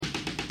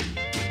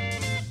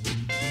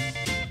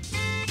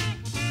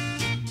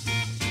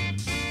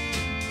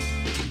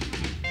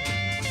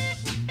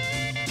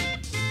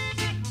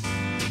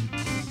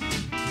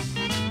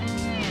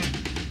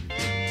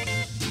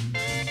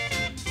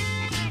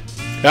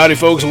Howdy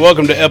folks, and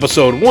welcome to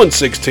episode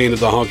 116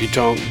 of the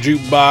Honkytonk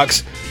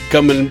Jukebox.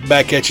 Coming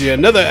back at you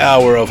another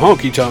hour of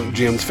honky-tonk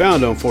gems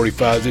found on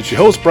 45s. It's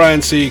your host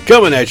Brian C.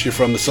 coming at you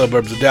from the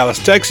suburbs of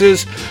Dallas,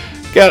 Texas.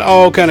 Got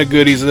all kind of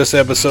goodies in this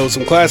episode.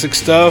 Some classic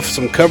stuff,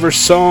 some cover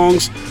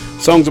songs,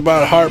 songs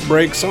about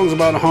heartbreak, songs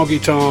about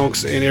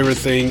honky-tonks, and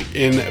everything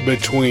in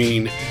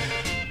between.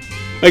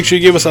 Make sure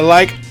you give us a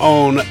like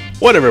on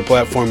whatever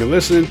platform you're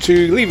listening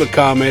to. Leave a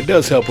comment. It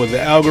does help with the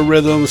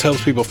algorithms.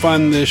 Helps people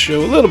find this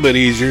show a little bit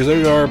easier.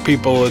 There are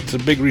people, it's a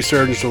big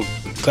resurgence of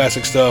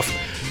classic stuff.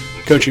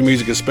 Country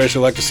music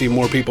especially. I like to see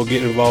more people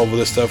get involved with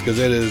this stuff because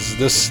it is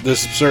this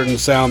certain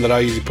sound that I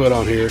usually put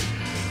on here.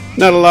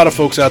 Not a lot of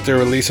folks out there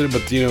release it,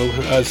 but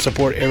I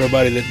support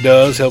everybody that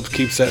does. Helps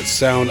keeps that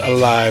sound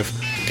alive.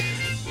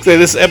 Say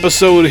this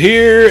episode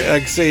here,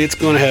 like I say, it's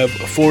going to have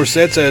 4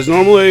 sets as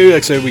normally.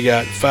 Like I say, we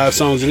got 5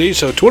 songs in each,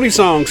 so 20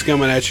 songs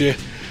coming at you.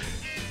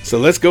 So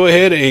let's go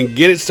ahead and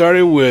get it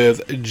started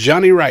with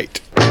Johnny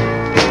Wright. Nickels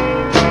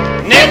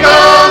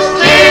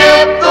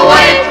tip the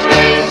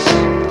waitress,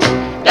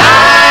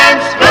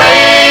 dimes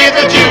play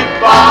the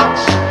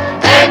jukebox,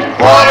 and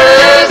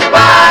quarters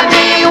buy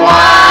me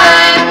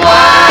wine,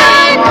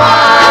 wine,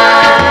 wine.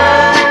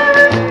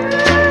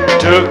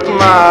 Took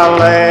my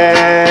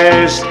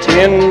last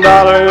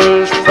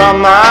 $10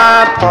 from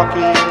my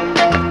pocket.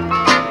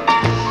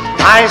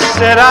 I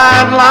said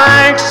I'd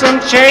like some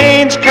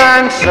change,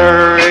 kind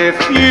sir,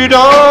 if you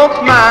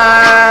don't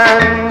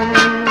mind.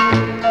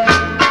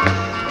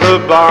 The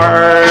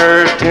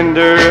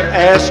bartender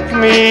asked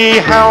me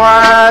how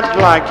I'd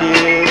like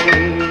it,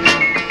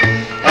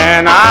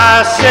 and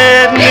I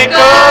said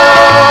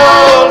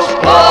nickels,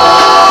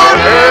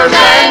 quarters,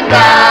 and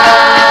dimes.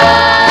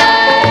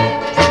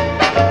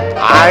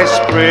 I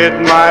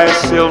spread my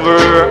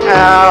silver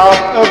out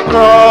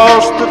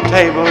across the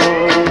table.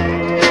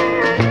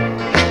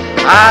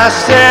 I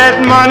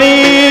said,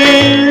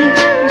 money,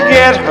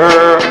 get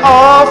her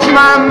off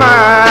my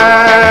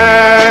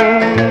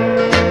mind.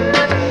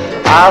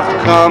 I've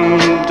come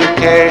to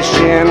cash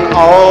in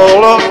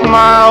all of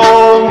my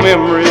old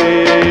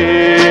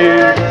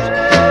memories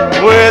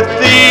with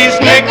these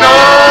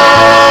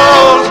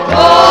nickels,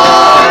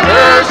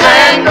 quarters,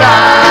 and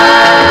dimes.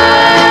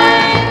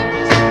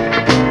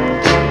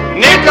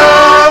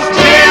 Nickels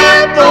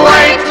tip the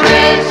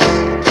waitress,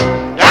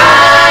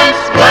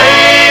 dimes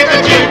play the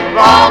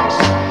jukebox,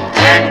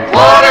 and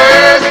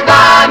quarters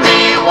buy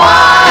me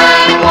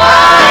wine,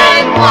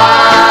 wine,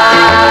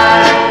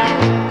 wine.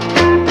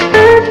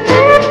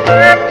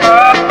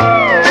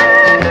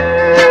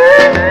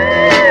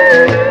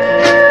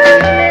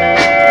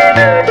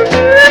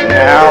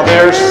 Now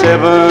there's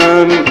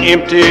 7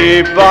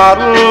 empty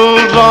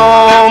bottles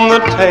on the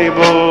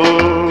table.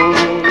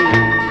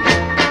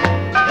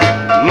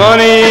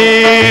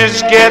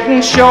 Money's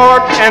getting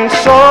short and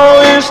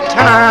so is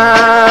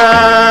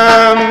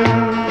time.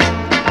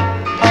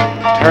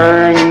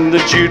 Turn the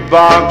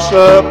jukebox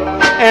up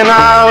and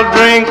I'll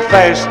drink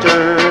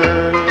faster.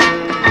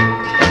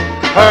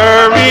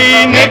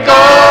 Hurry,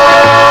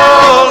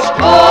 nickels,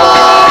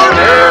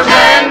 quarters,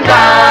 and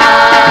dimes.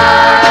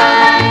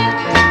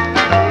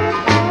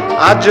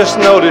 I just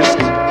noticed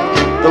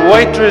the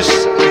waitress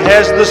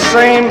has the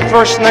same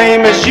first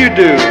name as you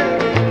do.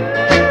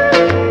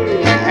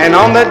 And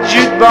on that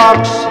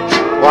jukebox,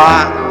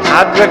 why,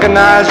 I'd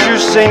recognize you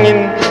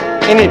singing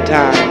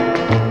anytime.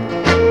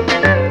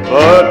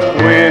 But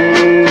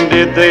when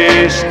did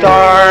they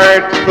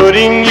start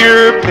putting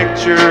your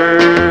picture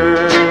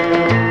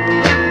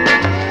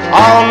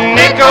on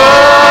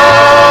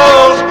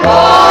nickels,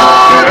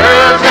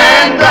 quarters,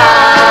 and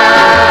dimes?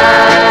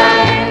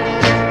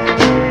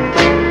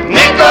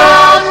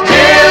 Nickels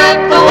tip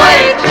the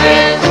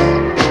waitress,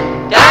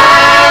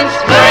 dimes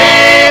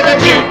play the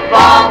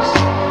jukebox,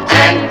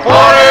 and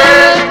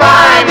quarters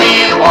buy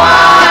me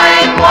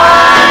wine,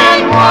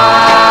 wine, wine.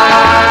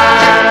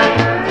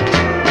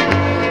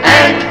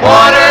 And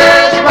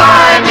quarters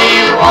buy me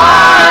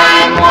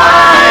wine,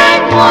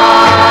 wine,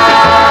 wine.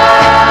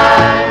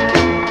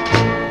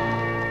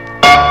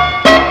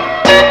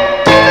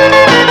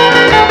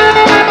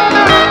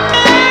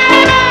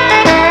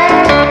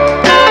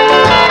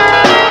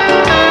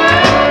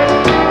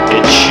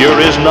 It sure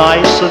is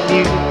nice of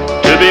you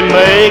to be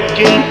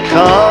making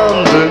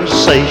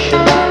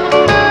conversation.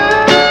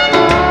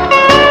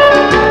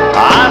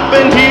 I've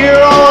been here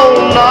all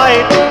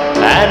night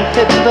and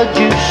hitting the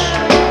juice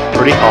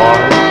pretty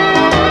hard.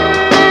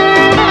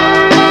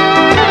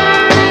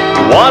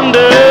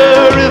 Wonder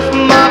if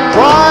my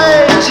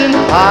pride's in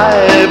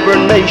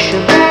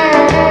hibernation.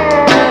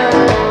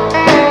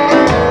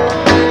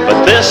 But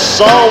this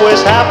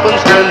always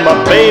happens when my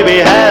baby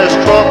has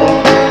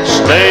trouble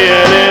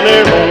staying in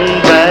her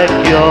own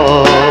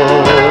backyard.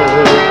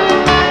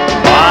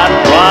 My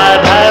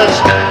pride has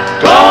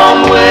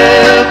gone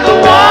with the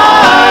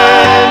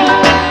wine,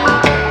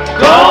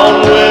 gone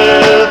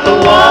with the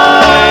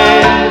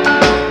wine.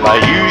 My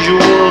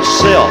usual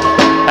self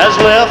has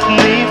left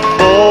me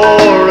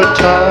for a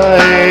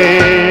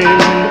time.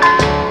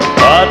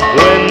 But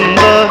when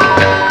the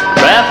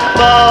breath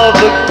of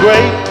the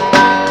grape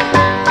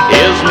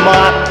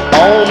my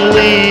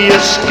only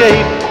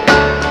escape.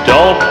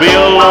 Don't be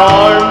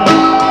alarmed,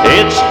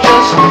 it's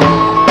just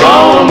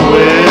gone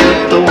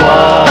with the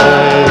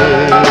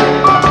wind.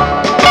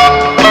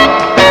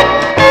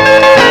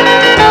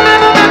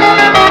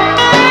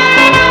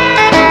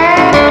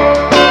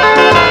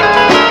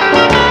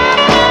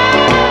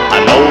 I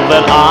know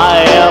that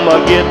I am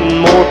getting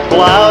more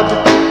plowed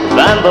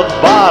than the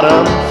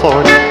bottom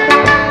for it.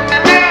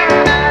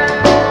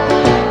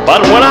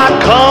 But when I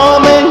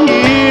come in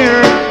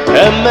here,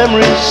 a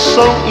memory's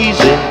so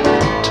easy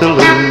to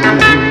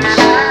lose.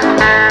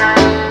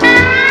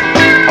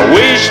 I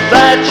wish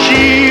that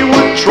she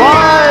would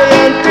try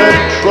and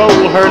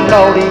control her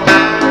naughty.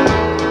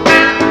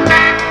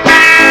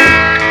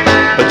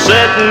 But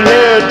sitting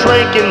here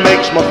drinking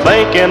makes my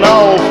thinking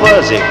all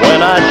fuzzy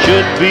when I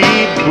should be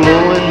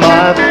blowing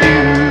my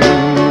fuse.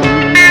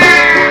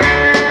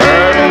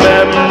 Her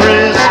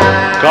memories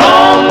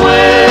gone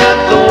with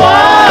the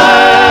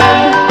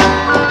wine,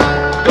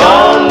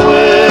 gone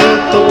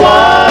with the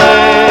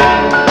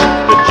wine.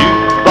 The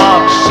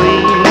jukebox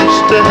seems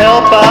to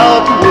help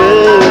out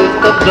with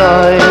the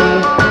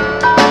dime.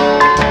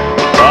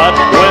 But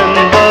when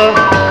the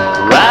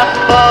wrath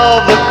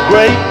of the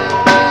grape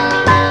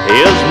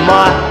is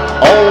my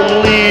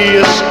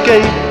only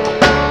escape,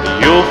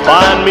 you'll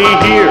find me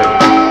here,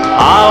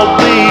 I'll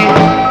be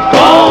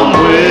gone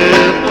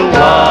with the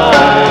wine.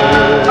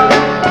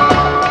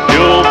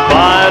 You'll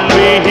find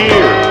me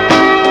here,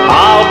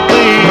 I'll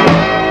be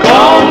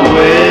gone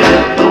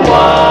with the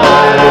wine.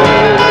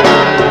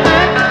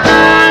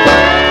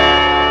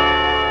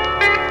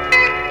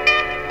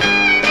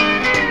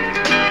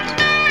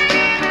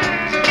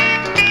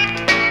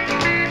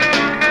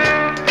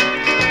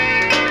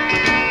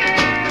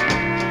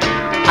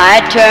 I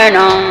turn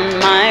on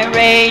my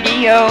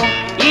radio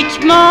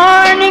each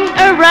morning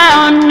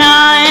around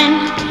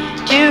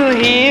 9 to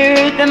hear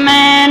the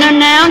man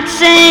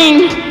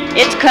announcing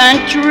it's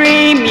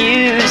country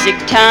music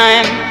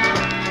time.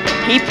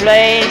 He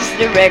plays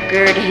the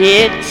record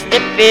hits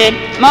that fit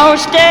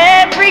most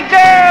every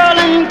girl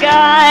and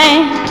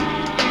guy.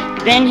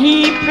 Then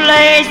he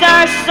plays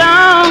our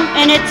song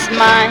and it's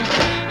my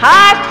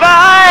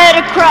hi-fi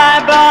to cry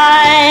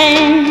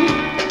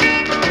by.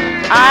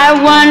 I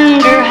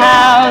wonder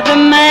how the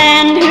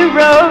man who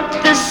wrote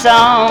the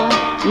song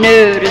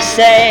knew to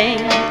say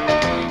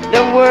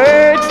the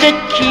words that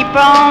keep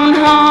on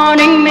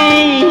haunting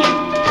me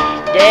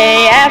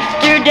day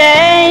after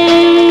day.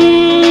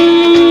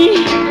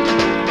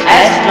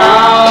 As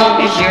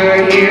long as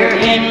you're here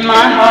in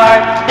my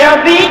heart,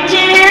 there'll be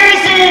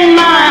tears in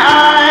my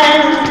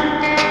eyes,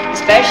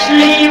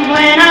 especially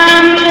when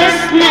I'm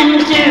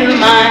listening to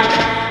my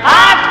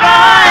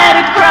hi-fi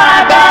to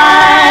cry by.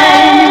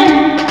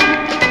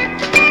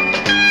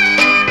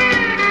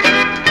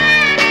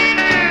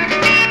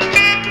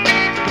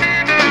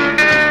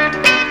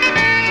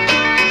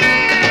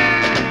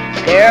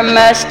 There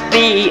must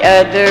be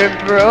other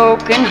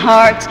broken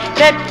hearts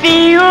that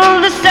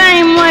feel the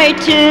same way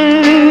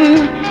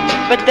too,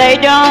 but they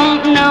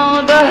don't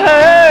know the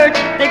hurt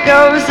that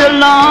goes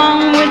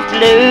along with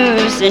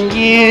losing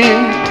you.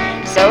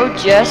 So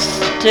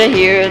just to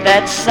hear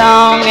that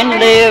song and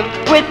live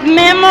with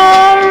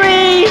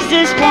memories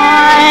is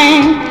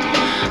why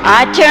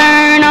I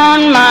turn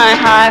on my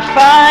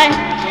hi-fi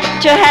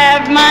to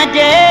have my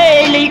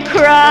daily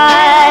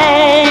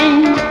cry.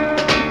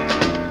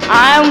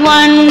 I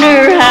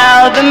wonder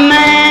how the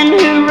man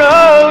who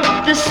wrote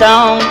the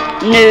song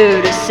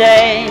knew to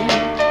say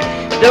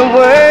the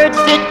words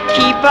that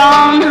keep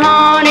on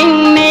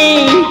haunting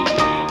me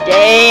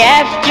day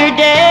after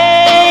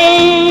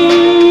day.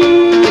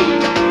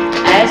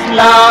 As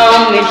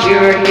long as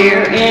you're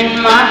here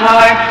in my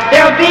heart,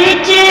 there'll be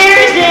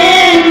tears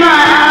in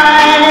my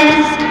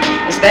eyes,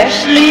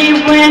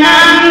 especially when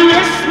I'm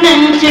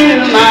listening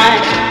to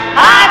my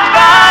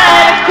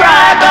hi-fi to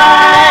cry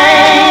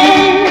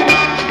by.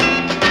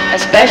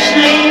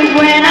 Especially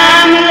when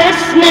I'm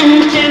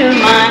listening to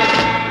my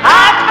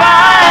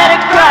hi-fi to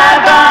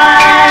cry by.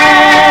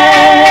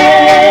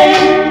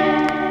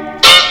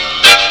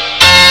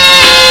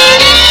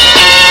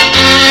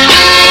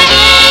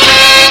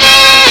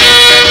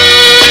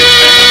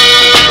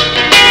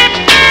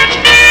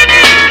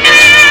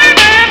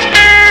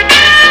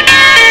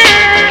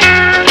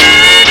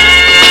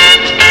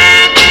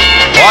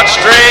 What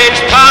strange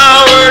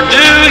power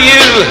do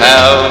you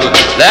have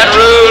that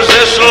rules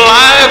this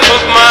life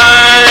of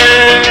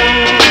mine,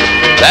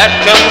 that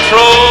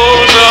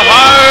controls a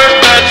heart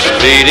that's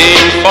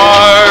beating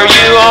for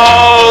you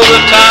all the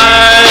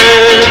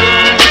time?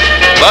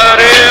 But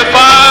if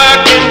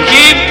I can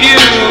keep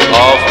you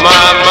off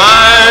my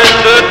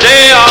mind a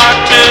day or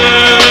two,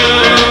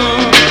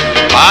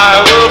 I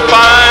will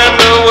find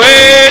a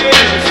way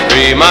to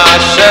free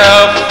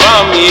myself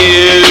from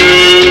you.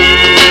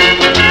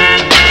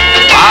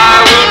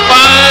 I will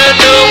find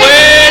a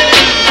way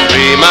to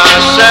free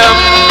myself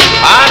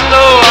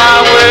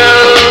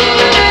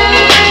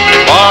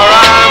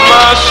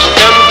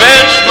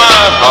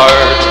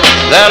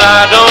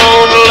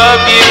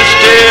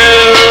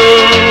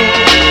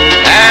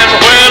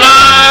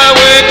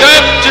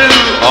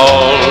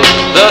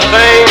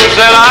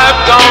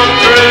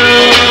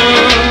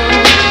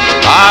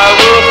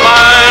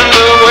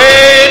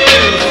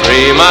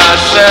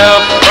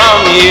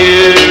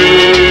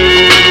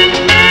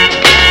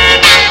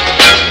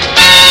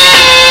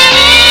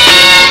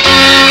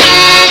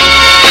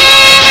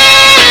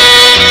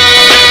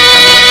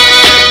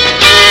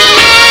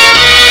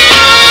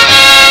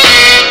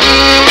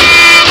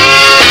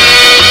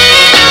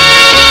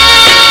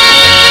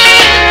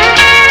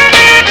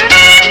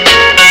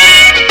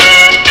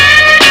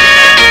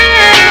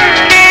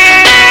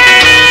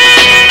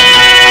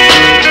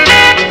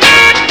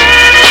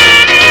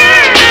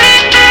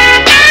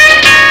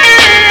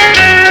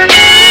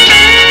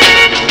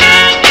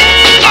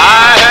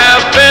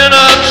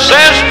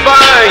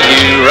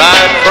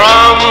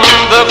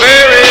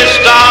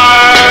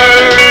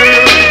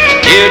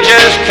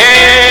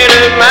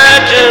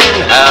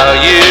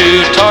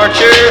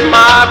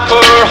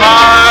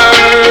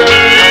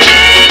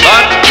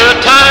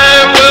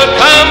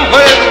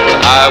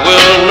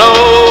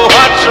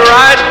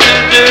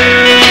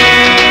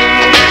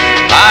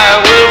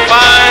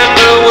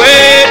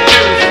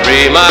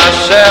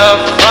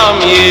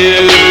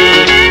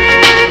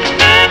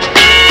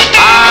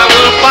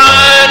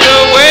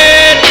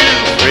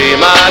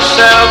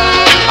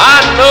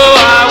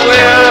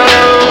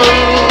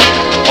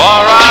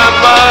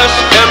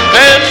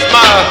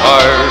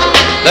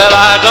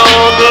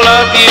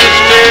love you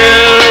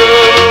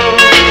still.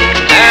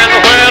 And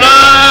when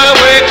I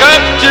wake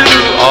up to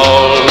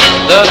all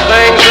the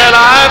things that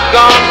I've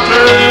gone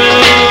through,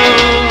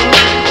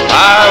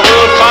 I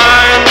will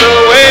find a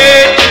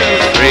way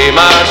to free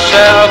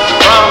myself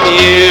from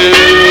you.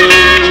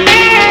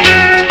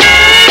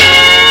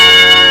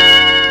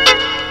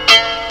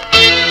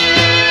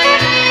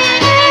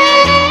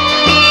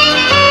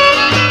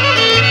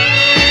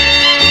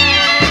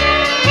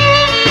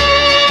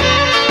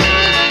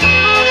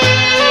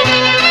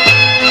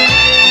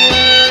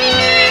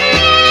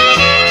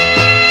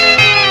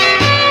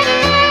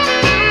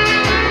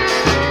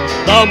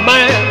 The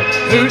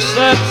man who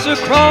sits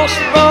across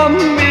from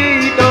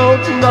me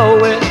don't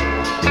know it,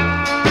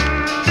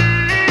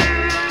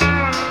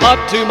 but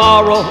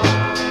tomorrow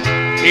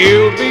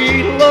he'll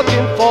be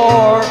looking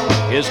for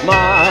his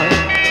mind.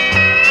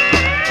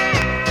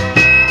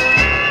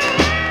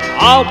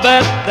 I'll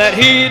bet that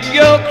he'd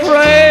go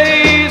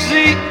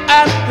crazy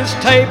at this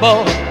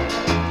table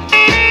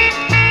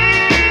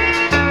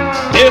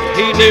if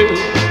he knew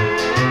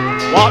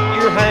what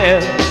your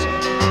hands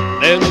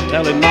been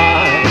telling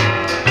mine.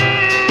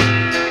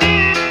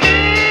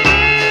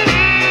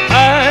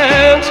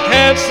 Hands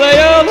can't say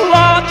a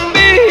lot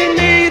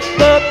beneath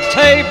the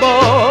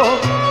table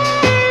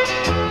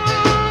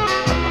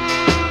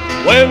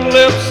when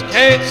lips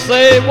can't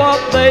say what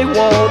they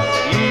want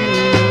you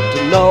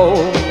to know.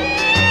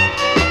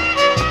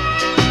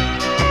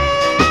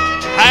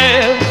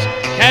 Hands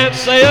can't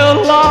say a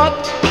lot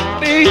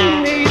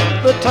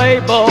beneath the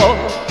table,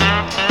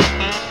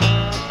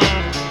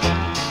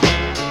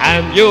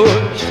 and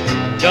yours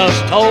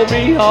just told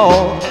me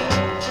all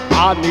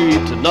I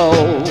need to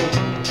know.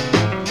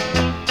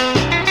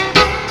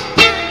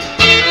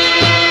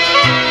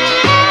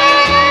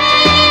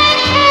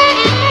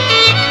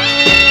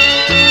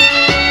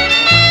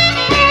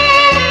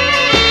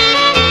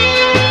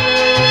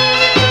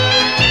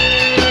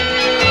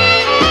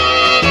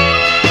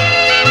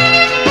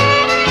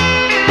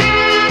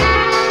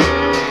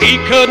 He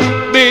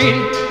couldn't be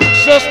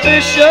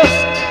suspicious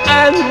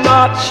and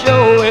not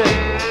show it.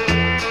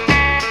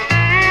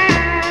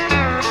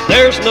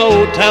 There's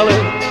no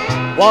telling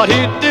what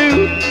he'd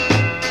do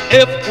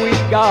if we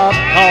got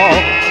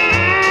caught.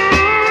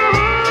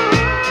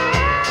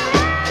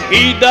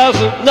 He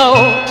doesn't know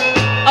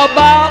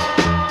about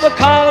the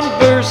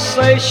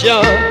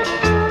conversation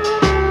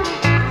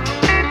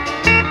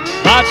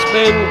that's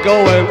been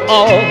going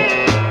on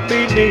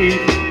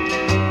beneath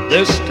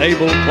this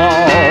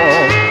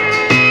tablecloth.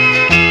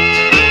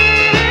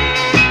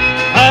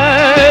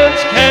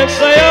 Hands can't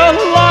say a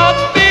lot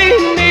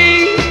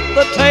beneath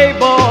the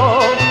table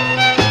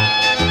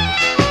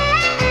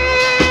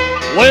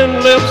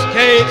when lips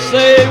can't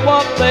say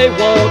what they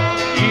want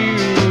you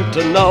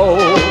to know.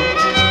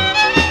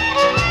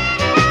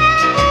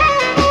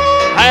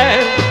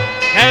 Hands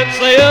can't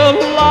say a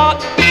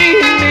lot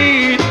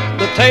beneath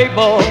the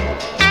table,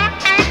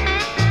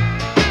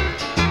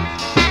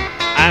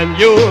 and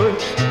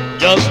yours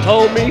just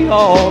told me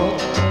all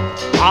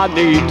I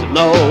need to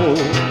know.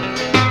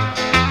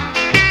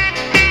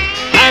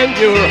 And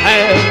your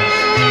hands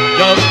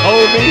just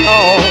told me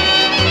all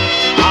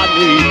I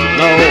need to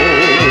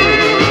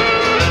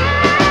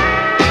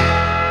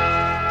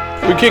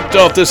know. We kicked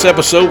off this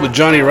episode with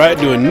Johnny Wright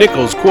doing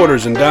nickels,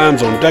 quarters, and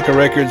dimes on Decca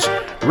Records.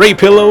 Ray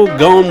Pillow,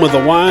 Gone with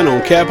the Wine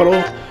on Capitol.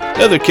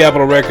 The other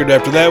Capitol record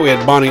after that, we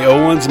had Bonnie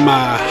Owens,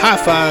 My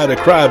Hi-Fi to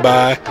Cry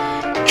By.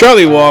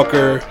 Charlie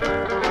Walker,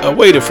 A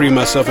Way to Free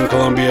Myself in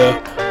Columbia.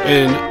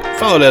 And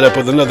follow that up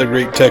with another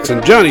great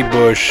Texan, Johnny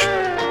Bush.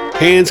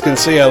 Hands Can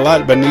Say a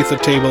Lot Beneath the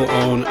Table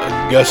on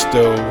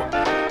Gusto.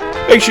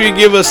 Make sure you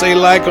give us a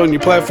like on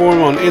your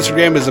platform. On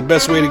Instagram is the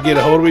best way to get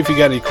a hold of me. If you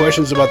got any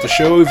questions about the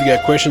show, if you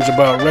got questions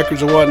about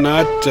records or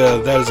whatnot,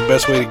 that is the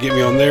best way to get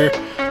me on there.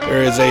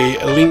 There is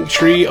a link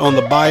tree on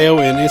the bio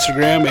in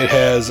Instagram. It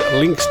has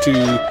links to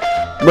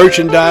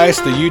merchandise,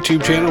 the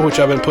YouTube channel, which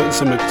I've been putting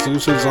some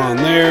exclusives on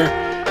there.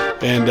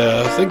 And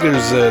I think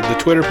there's the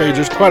Twitter page.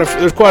 There's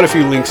quite a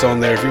few links on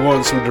there. If you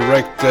want some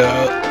direct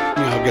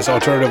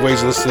alternative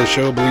ways to listen to the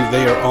show, I believe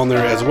they are on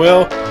there as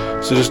well.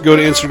 So just go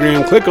to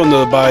Instagram, click on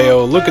the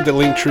bio, look at the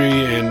link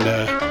tree, and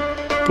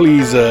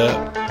please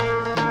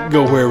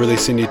go wherever they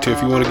send you to.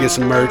 If you want to get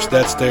some merch,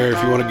 that's there.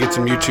 If you want to get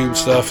some YouTube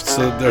stuff,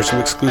 so there's some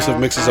exclusive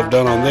mixes I've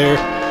done on there.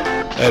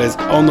 That is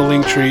on the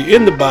link tree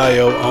in the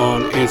bio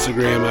on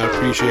Instagram. I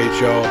appreciate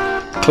y'all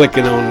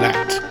clicking on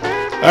that.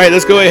 All right,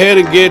 let's go ahead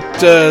and get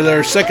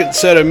our second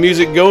set of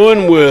music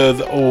going with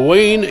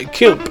Wayne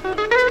Kemp.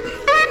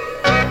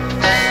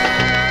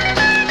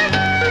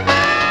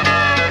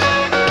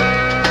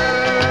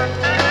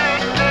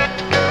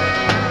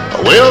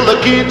 Well,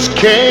 the kids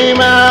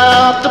came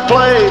out to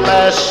play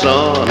last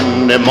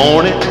Sunday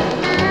morning,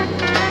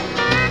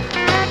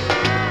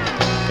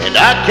 and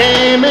I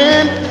came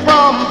in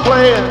from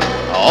playing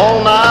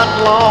all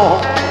night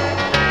long.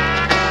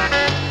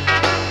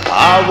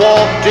 I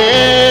walked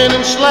in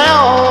and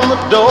slammed the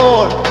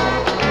door.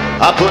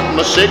 I put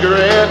my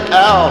cigarette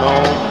out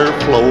on her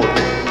floor.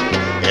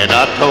 And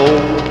I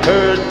told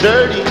her a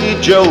dirty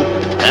joke,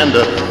 and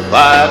the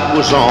fight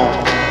was on.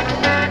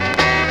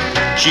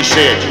 She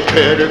said, you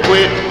better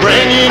quit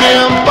bringing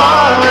them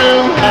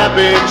barroom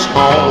habits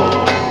home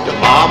to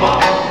Mama.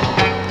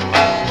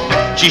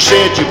 She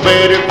said, you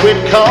better quit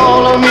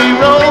calling me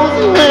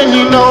Rose when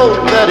you know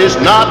that is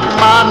not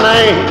my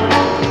name.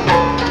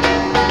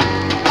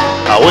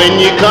 When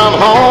you come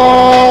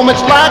home,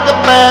 it's like a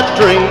bad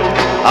dream.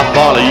 I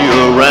follow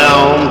you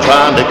around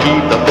trying to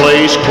keep the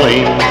place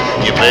clean.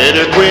 You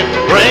better quit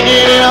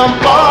bringing them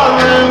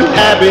barroom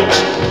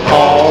habits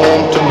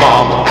home to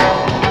Mama.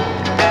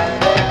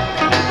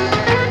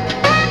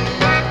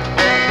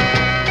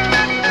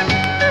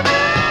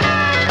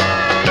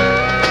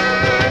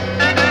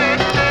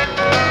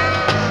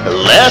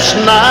 Last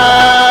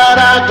night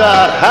I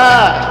got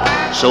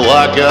high, so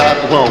I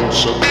got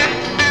lonesome.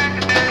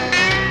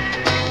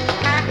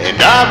 And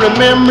I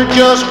remember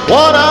just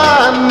what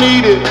I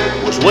needed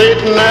was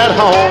waiting at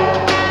home.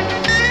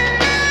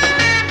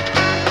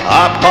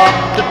 I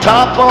popped the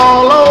top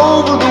all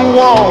over the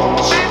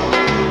walls,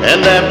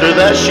 and after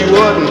that she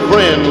wasn't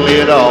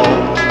friendly at all.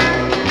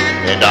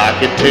 And I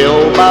could tell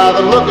by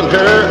the look in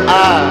her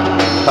eye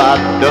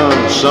I'd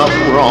done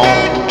something wrong.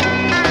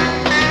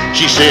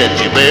 She said,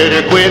 you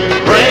better quit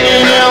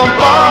bringing them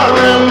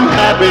barroom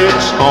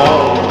habits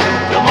home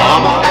to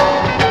Mama.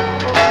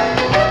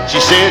 She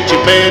said, you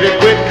better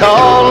quit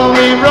calling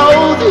me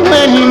Rosie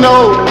when you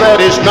know that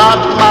is not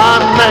my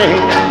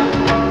name.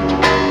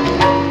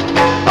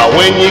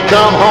 When you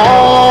come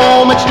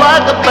home, it's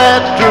like a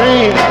bad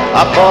dream.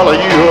 I follow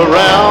you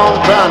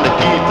around trying to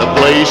keep the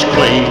place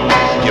clean.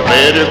 You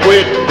better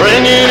quit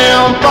bringing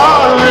them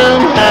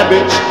barroom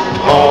habits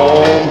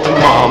home to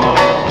Mama.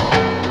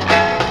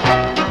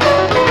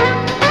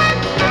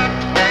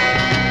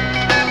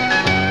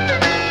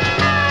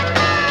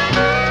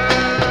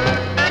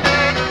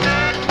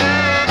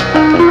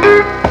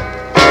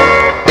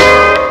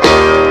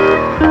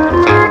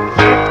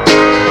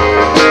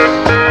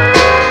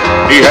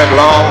 He had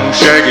long,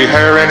 shaggy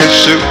hair and his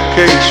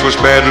suitcase was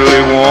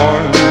badly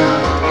worn.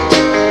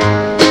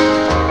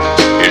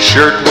 His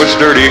shirt was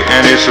dirty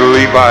and his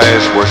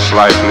Levi's were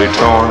slightly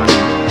torn.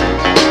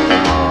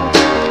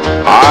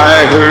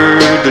 I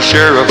heard the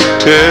sheriff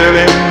tell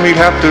him he'd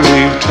have to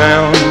leave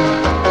town,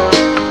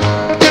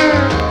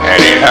 and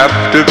he'd have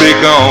to be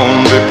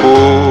gone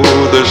before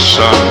the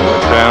sun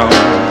went down.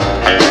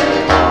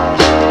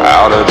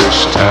 Out of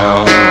this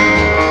town.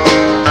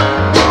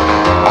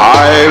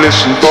 I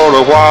listened for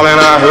a while and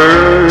I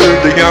heard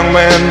the young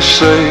man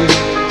say,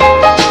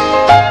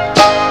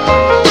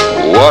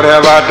 what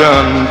have I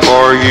done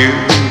for you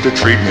to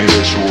treat me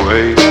this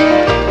way?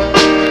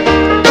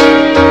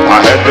 I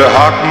had to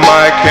hawk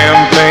my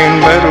campaign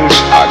medals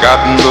I got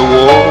in the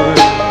war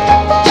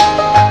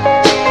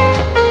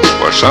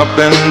for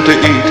something to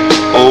eat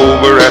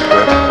over at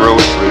the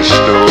grocery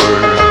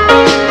store.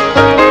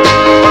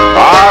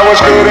 I was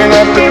good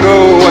enough to go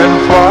and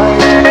fight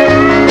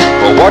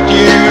for what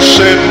you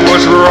said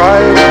was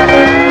right,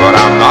 but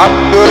I'm not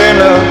good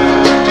enough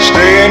to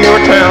stay in your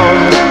town,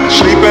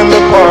 sleep in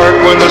the park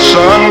when the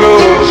sun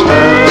goes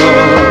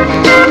down.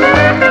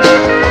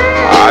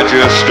 I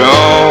just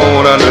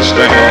don't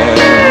understand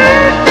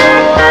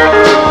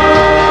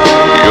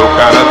your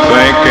kind of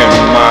thinking,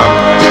 my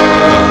man.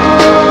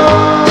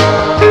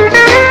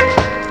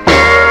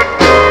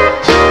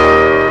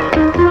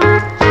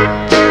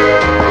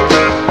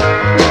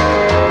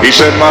 He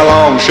said, my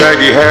long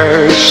shaggy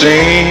hair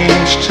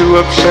seems to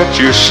upset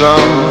you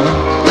some.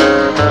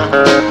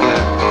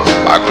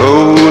 My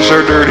clothes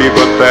are dirty,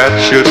 but that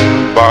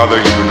shouldn't bother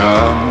you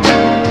none.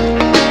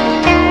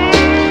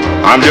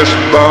 I'm just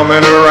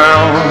bumming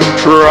around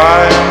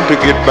trying to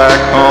get back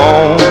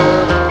home.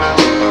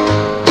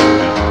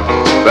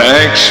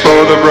 Thanks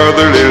for the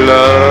brotherly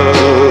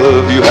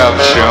love you have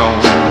shown.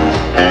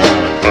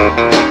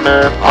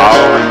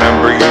 I'll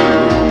remember you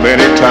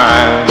many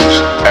times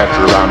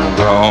after I'm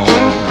gone.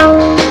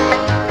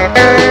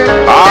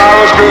 I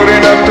was good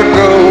enough to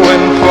go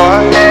and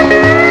fight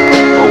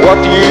for what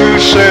you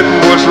said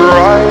was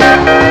right,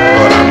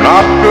 but I'm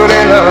not good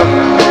enough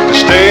to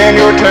stay in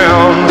your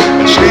town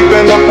and sleep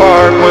in the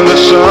park when the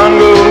sun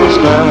goes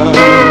down.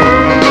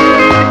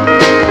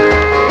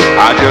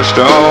 I just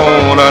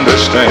don't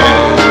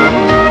understand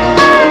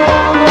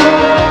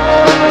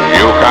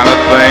your kind of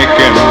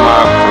thinking,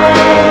 my friend.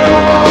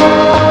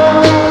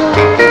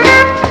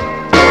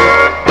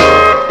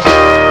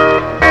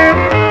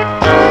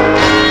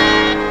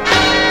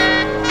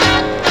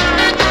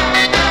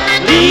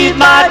 Leave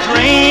my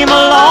dream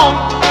alone.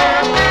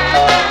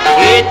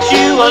 Get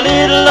you a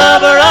little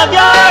lover of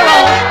your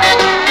own.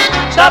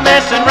 Stop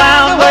messing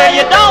around where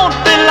you don't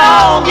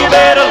belong. You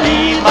better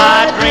leave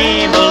my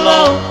dream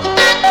alone.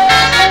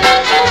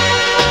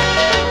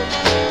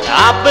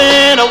 I've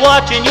been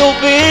watching your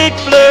big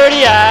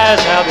flirty eyes,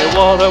 how they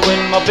water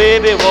when my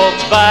baby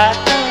walks by.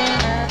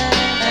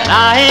 And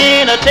I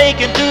ain't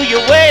taking to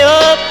your way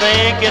of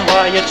thinking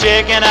while you're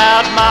checking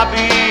out my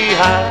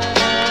beehive.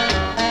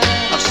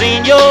 I've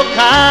seen your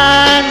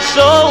kind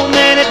so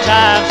many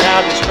times,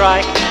 how they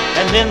strike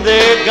and then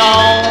they're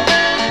gone.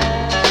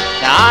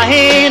 Now I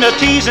ain't a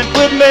teasing,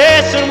 quit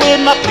messing with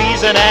my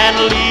pleasing and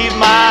leave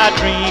my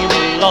dream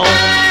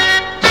alone.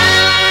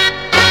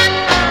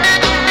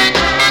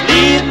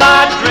 Leave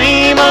my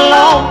dream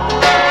alone.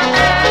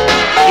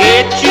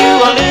 Get you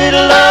a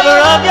little lover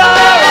of your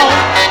own.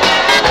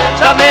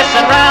 Stop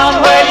messing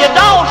around where you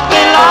don't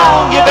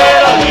belong. You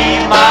better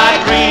leave my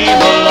dream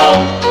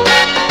alone.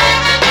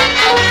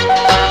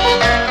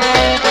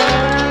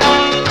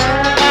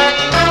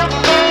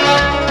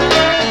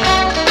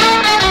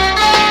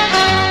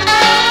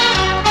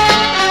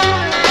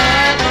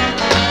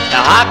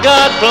 Now I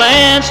got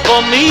plans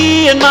for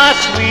me and my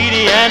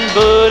sweetie and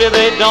buddy,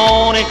 they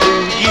don't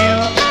include you.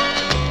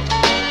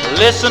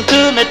 Listen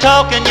to me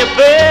talking, you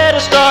better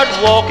start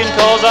walking,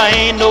 'cause I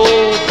ain't no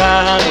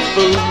kind of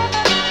fool.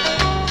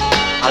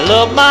 I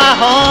love my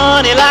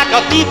honey like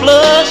a thief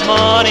loves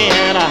money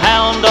and a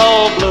hound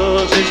dog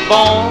loves his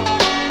bone.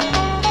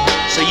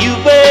 So you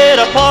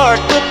better part,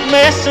 quit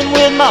messing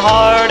with my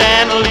heart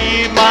and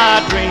leave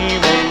my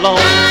dream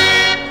alone.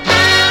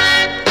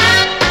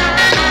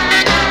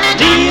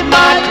 Leave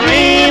my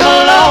dream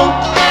alone.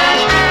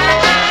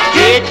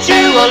 Get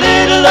you a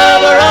little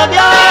lover of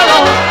your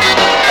own.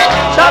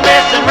 Stop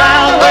messing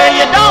around where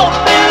you don't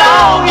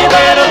belong. You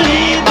better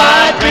leave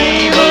my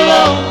dream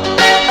alone.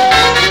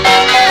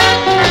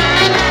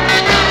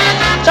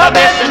 Stop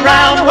messing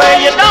around where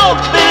you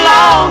don't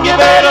belong. You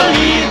better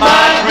leave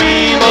my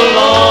dream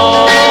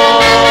alone.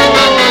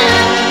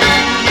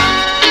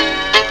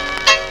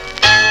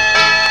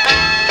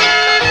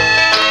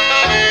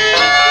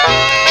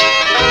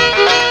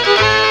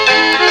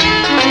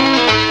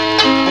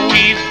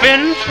 We've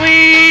been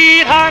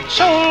sweethearts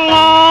so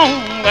long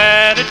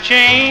that a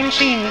change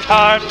seems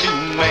hard to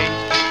make.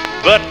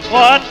 But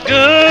what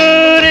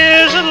good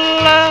is a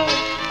love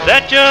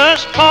that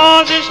just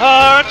causes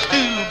hearts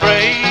to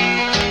break?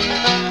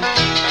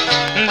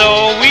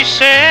 Though we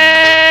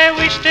say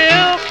we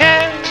still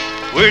care,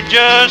 we're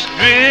just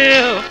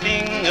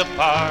drifting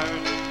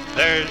apart.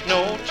 There's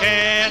no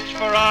chance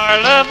for our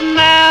love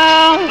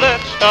now.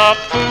 Let's stop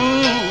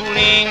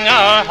fooling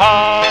our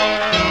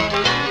hearts.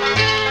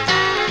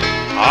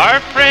 Our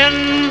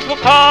friends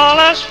will call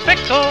us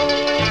fickle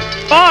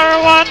for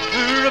what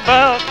we're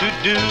about to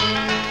do.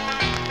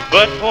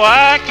 But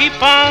why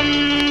keep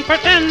on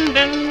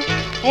pretending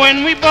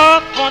when we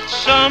both want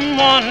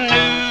someone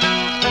new?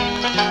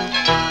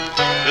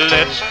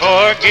 Let's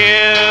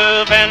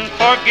forgive and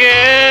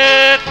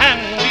forget,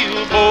 and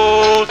we'll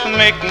both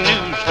make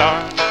new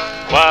starts.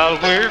 While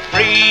we're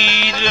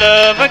free to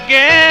love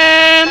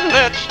again,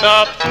 let's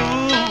stop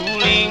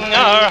fooling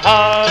our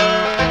hearts.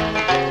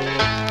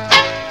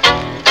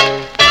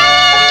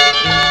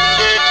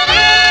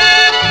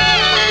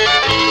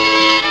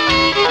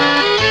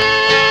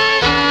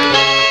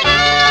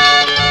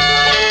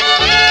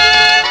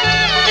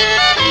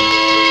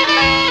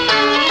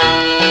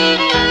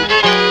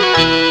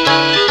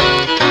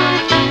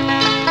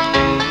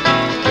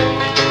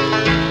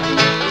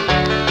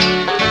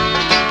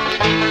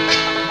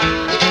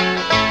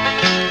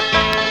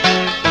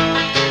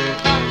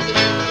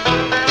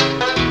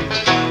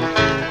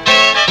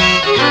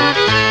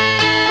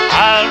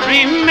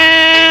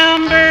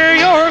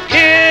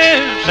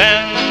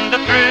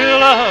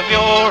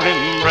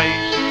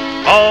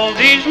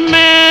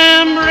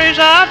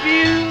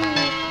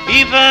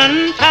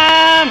 Even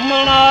time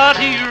will not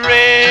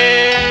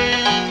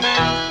erase.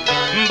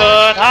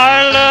 But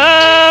our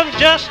love's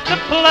just a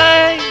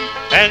play,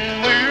 and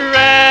we're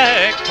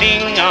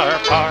acting our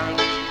part.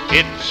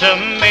 It's a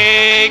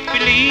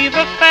make-believe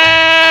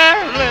affair.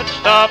 Let's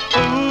stop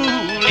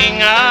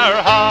fooling our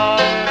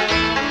hearts.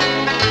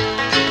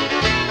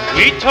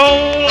 We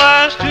told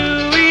lies to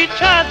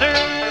each other,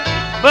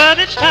 but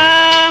it's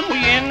time we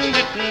end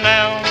it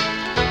now.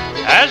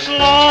 As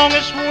long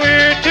as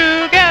we're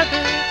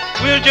together,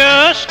 we'll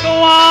just go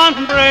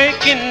on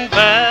breaking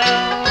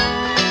vows.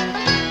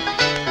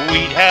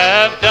 We'd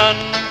have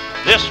done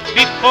this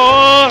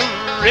before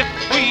if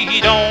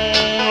we'd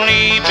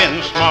only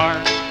been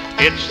smart.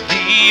 It's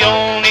the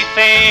only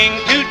thing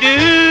to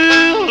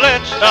do.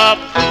 Let's stop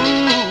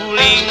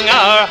fooling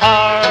our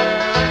hearts.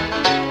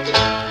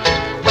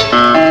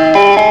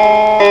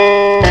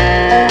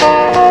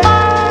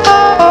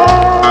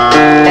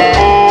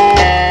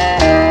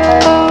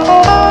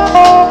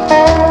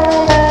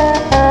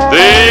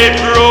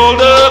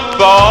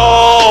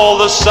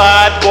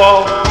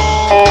 Sidewalks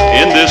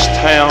in this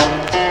town.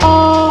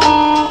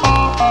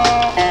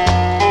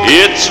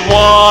 It's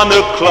 1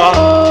 o'clock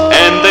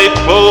and they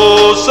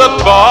close the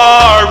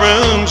bar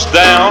rooms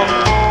down.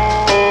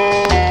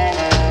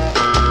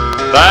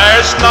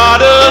 There's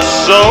not a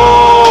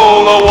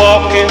soul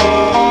a-walking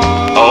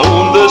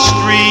on the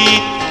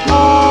street,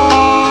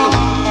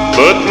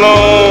 but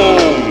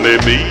lonely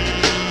me,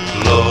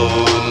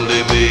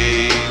 lonely me,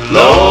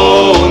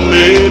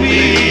 lonely me.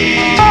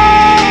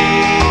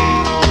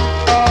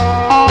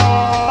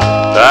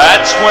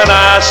 That's when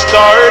I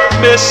start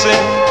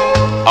missing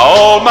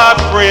all my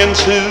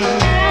friends who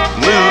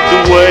moved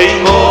away.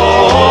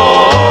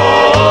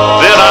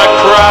 Then I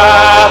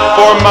cry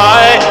for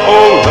my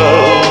old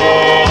love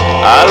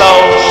I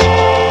lost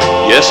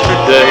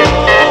yesterday.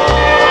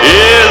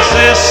 Is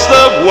this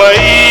the way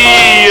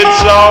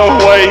it's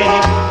always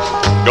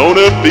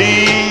gonna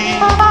be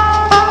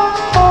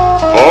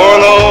for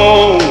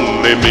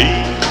lonely me?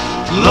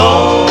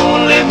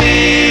 Lonely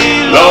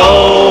me,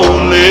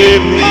 lonely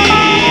me.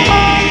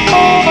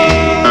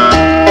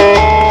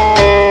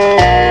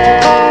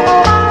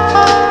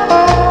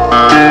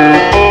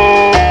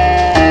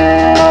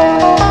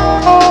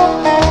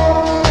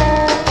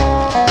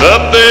 The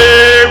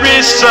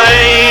very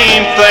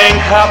same thing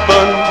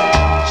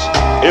happens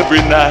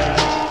every night.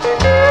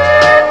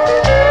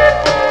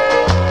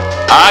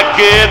 I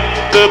get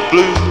the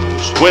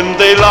blues when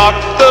they lock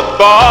the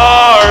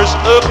bars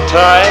up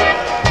tight.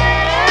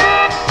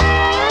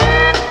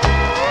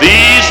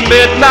 These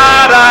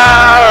midnight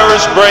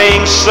hours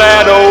bring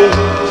sad old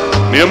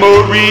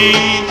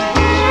memories.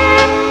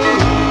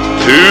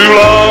 Too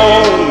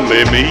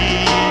lonely me,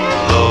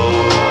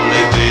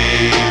 lonely me,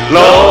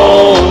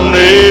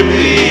 lonely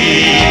me.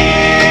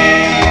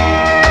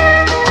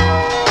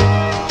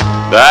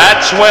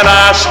 That's when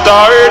I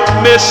start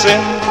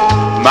missing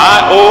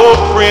my old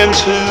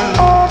friends who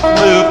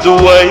moved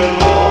away.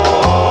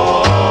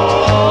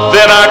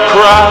 Then I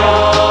cry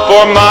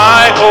for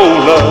my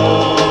old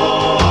love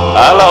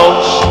I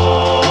lost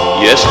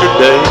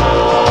yesterday.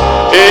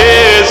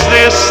 Is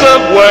this the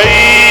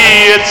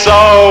way it's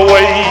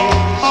always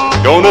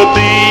gonna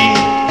be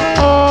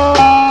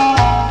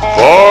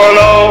for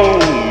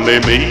lonely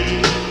me?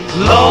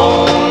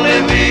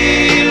 Lonely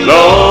me,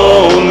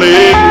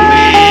 lonely me.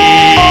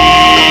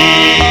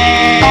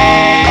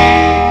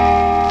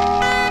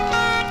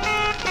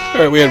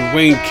 All right, we had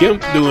Wayne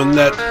Kemp doing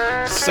that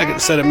second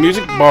set of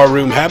music,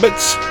 Barroom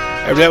Habits.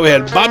 After that, we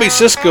had Bobby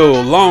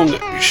Sisko, Long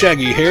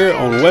Shaggy Hair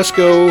on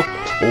Wesco.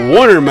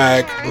 Warner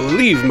Mac,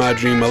 Leave My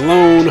Dream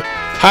Alone.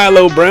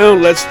 Hi-Lo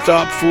Brown, Let's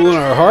Stop Fooling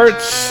Our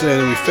Hearts.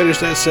 And we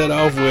finished that set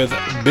off with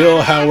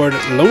Bill Howard,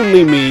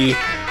 Lonely Me,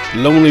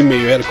 Lonely Me.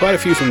 We had quite a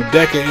few from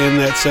Decca in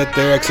that set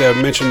there. Actually, I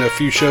mentioned a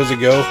few shows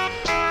ago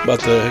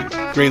about the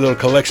great little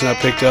collection I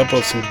picked up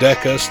of some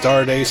Decca,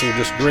 Stardate, some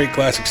just great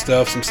classic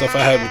stuff, some stuff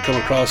I haven't come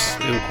across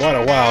in quite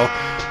a while,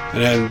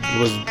 and I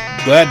was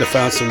glad to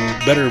find some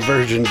better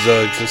versions.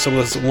 Some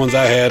of the ones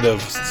I had of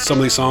some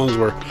of these songs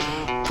were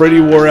pretty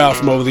wore out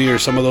from over the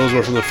years. Some of those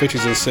were from the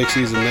 50s and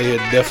 60s, and they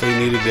had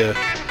definitely needed to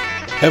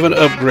have an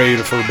upgrade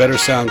for better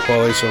sound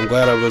quality, so I'm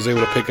glad I was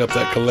able to pick up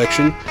that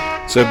collection.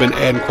 So I've been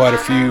adding quite a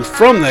few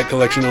from that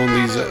collection on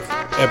these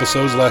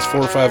episodes, the last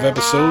 4 or 5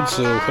 episodes,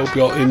 so hope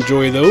y'all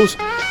enjoy those.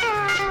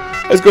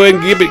 Let's go ahead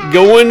and keep it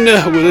going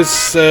with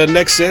this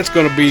next set. It's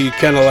going to be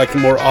kind of like the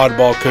more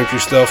oddball country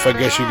stuff, I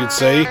guess you could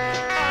say,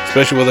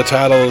 especially with the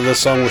title of this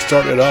song we're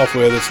starting it off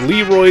with. It's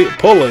Leroy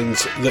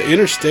Pullins, The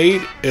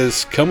Interstate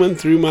is Coming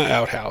Through My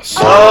Outhouse.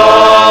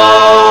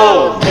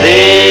 Oh,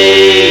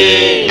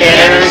 the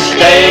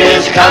interstate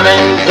is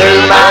coming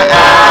through my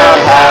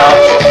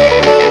outhouse.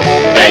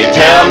 They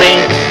tell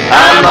me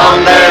I'm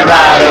on there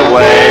right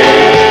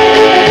away.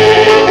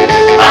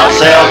 I'll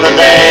sell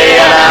today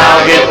and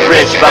I'll get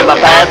rich, but my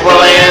path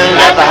will end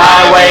at the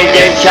highway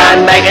ditch.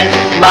 I'm making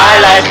my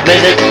last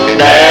visit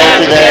there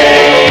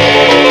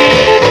today.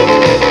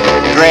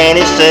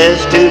 Granny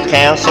says to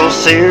cancel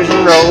Sears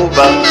and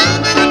Roebuck.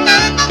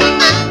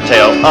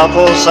 Tell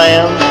Uncle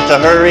Sam to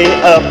hurry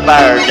up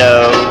our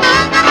dough.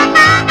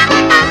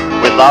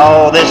 With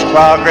all this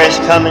progress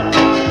coming,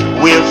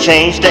 we'll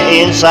change to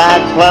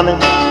inside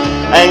plumbing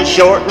and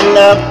shorten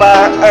up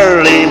our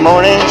early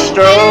morning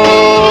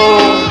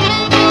stroll.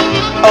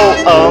 Oh,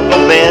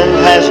 Uncle Ben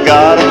has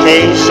got a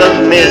case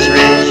of misery.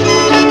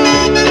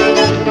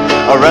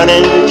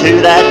 Running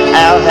to that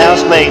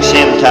outhouse makes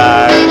him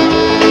tired.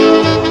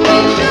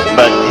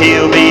 But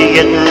he'll be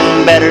getting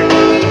better.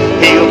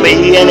 He'll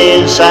be an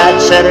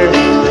inside setter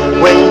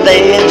when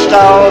they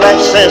install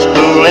that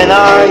cesspool in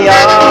our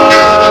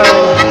yard.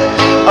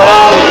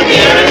 Oh,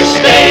 the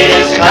interstate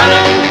is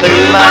coming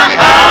through my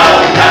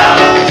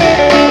outhouse.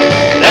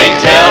 They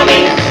tell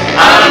me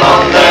I'm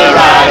on the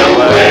right of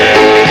way.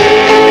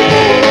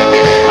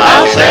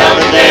 I'll sell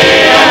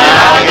today and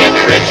I'll get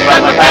rich,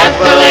 but my path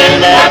will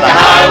end at the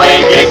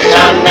highway ditch.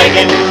 I'm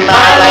making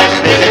my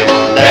last visit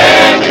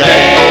there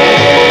today.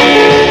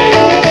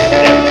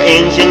 Them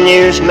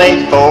engineers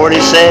made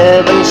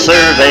 47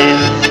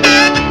 surveys.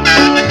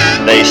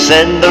 They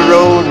said the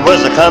road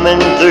was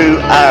a-coming through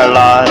our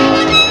lot.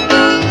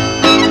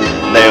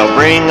 They'll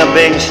bring a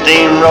big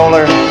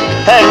steamroller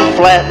and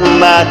flatten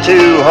my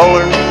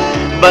two-holer,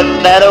 but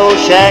that old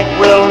shack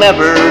will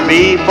never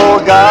be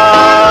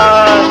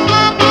forgot.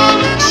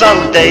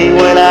 Someday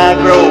when I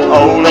grow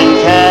old and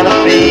kind of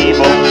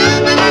feeble,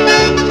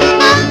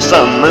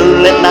 some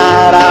moonlit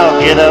night I'll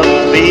get up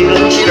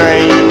feeling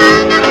strange.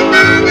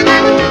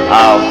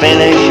 I'll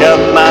finish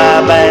up my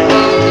bath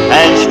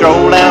and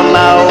stroll down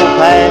my old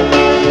path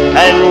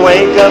and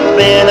wake up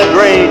in a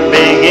great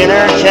big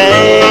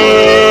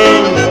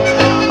interchange.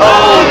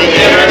 Oh, the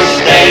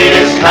interstate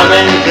is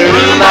coming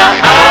through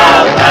my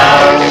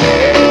outhouse.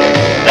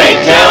 They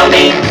tell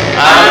me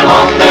I'm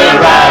on the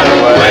right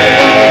of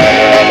way.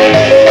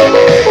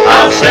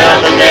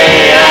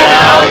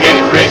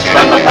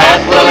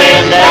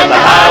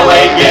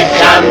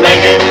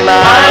 make my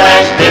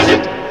last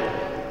visit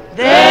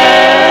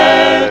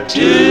there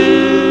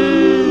today.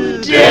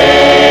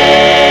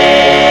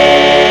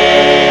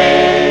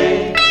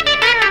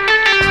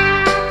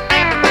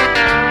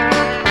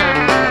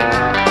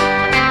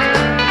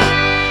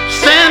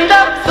 Stand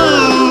up,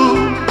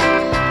 fool,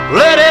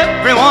 let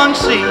everyone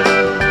see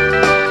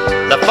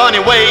the funny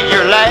way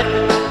you're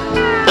laughing,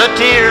 the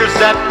tears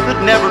that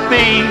could never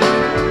be.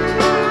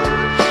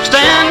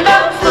 Stand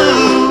up,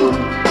 fool,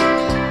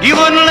 you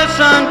wouldn't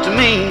listen to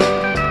me.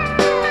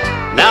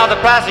 Now the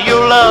price of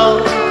your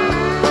love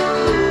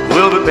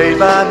will be paid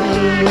by me.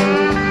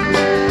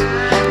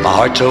 My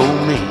heart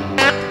told me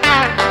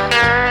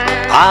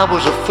I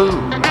was a fool.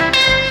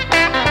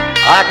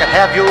 I could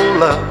have your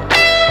love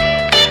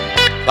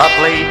if I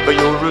played by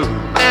your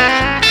rules.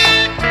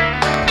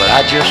 But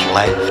I just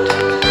laughed,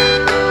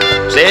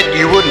 said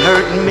you wouldn't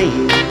hurt me.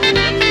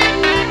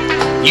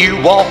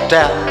 You walked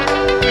out,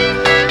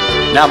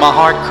 now my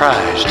heart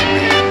cries to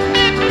me.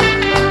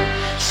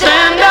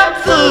 Stand up,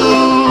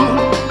 fool,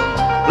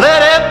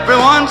 let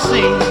everyone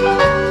see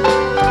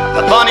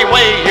the funny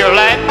way you're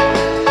laughing,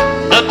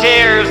 the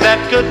tears that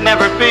could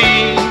never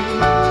be.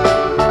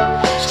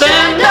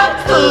 Stand up,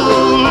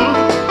 fool,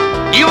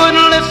 you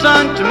wouldn't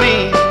listen to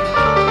me.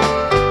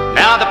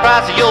 Now the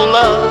price of your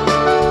love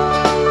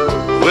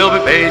will be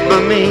paid by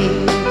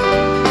me.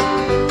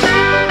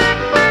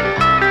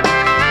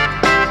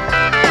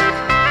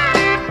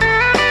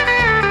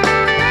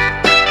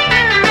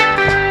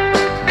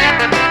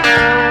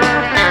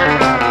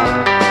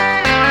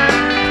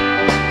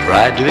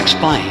 Tried to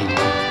explain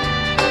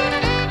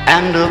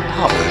and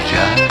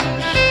apologize,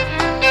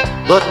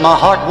 but my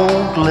heart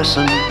won't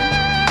listen,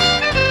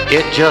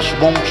 it just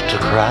wants to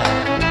cry.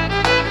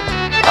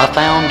 I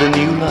found a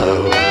new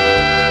love,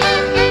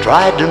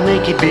 tried to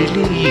make it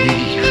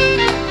believe,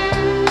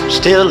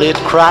 still it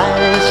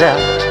cries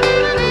out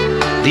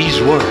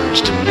these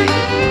words to me.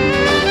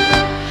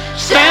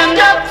 Stand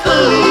up,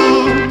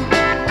 fool,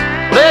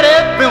 let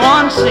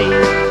everyone see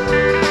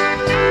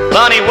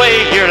funny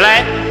way you're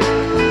laughing,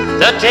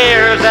 the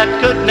tears that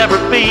could never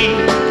be.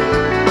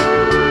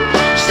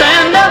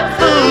 Stand up,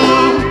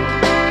 fool,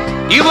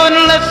 you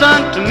wouldn't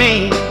listen to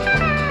me.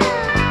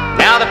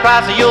 Now the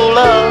price of your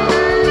love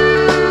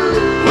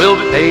will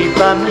be paid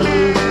by me.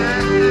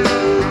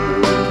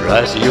 The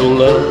price of your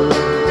love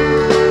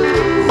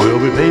will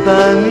be paid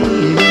by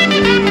me.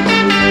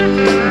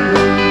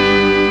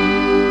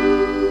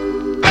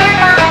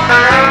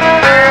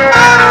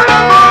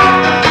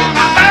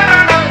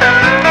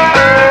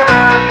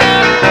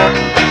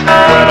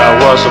 I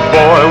was a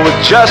boy with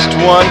just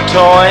one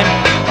toy,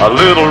 a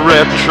little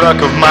red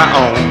truck of my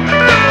own.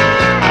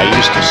 I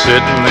used to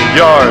sit in the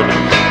yard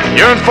and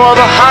yearn for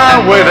the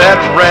highway that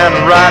ran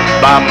right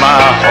by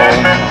my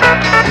home.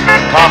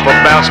 Papa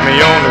bounced me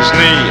on his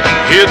knee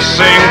and he'd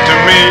sing to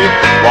me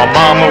while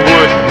Mama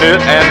would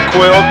knit and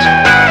quilt.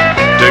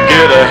 To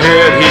get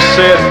ahead, he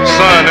said,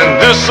 son, in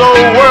this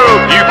old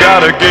world you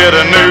gotta get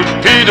a new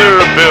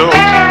Peterbilt.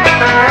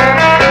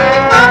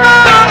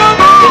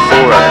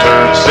 Before I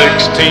turned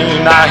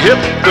 16, I hit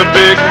the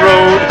big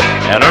road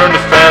and earned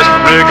a fast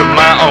rig of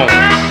my own.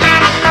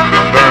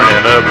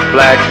 Burning up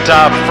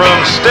blacktop from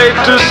state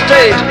to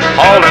state,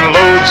 hauling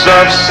loads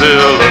of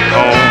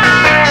silicone.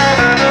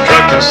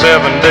 Trucking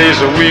 7 days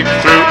a week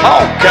through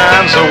all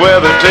kinds of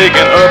weather,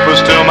 taking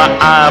uppers till my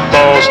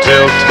eyeballs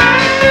tilt.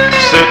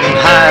 Sitting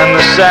high in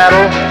the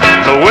saddle,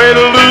 no way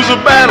to lose a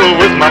battle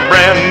with my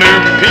brand new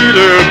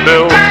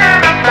Peterbilt.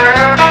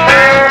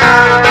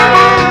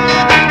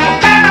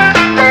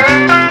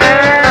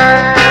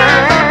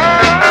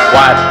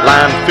 White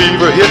line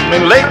fever hit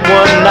me late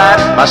one night,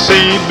 my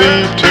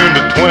CB tuned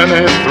to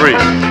 23.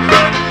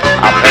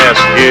 I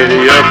passed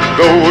Giddy Up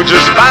Go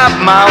just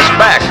 5 miles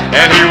back,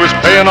 and he was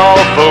paying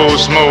off old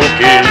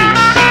Smokey.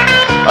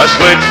 A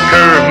slick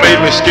curve made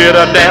me skid,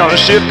 I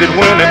downshifted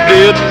when it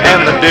did,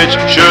 and the ditch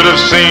should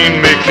have seen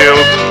me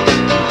killed.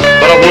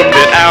 But I whooped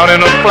it out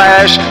in a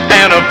flash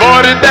and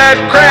avoided that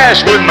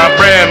crash with my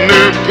brand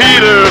new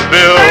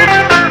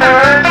Peterbilt.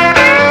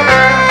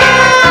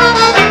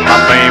 My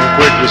fame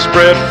quickly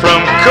spread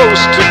from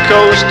coast to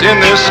coast in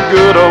this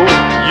good old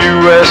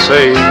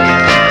USA.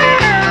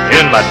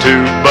 In my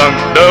 2-bunk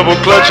double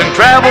clutch and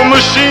travel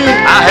machine,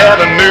 I had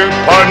a new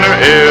partner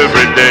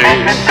every day.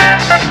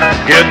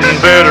 Getting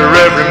better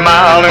every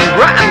mile and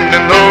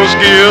grinding those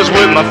gears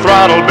with my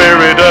throttle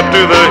buried up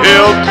to the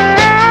hilt.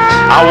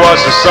 I was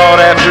a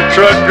sought-after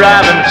truck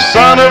driving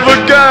son of a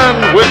gun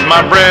with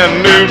my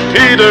brand new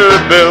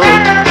Peterbilt.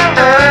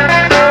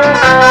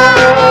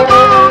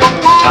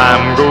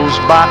 Time goes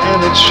by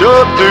and it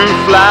sure do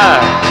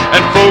fly,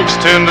 and folks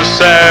tend to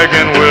sag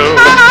and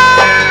wilt.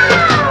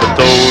 But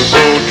those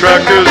old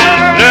truckers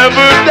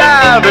never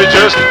die, they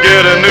just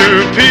get a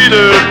new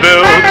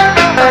Peterbilt.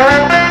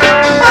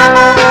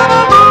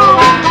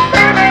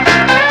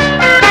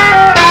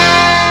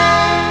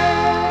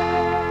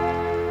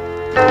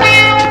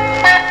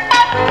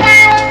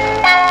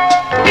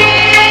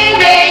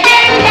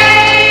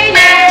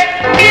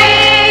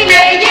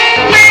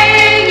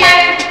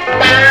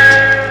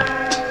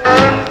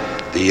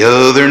 The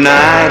other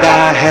night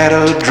I had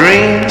a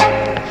dream,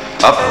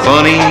 a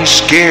funny,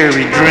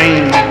 scary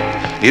dream.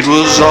 It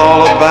was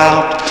all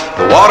about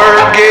the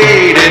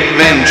Watergate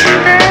adventure.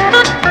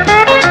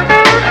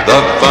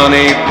 The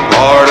funny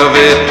part of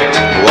it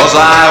was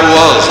I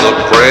was the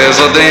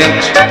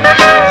president.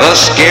 The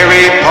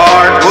scary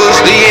part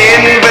was the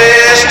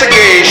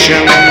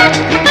investigation.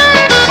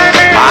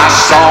 I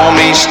saw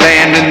me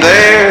standing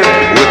there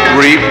with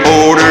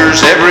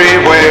reporters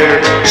everywhere.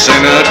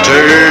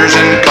 Senators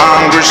and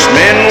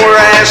congressmen were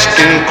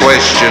asking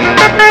questions.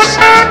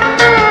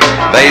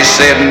 They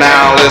said,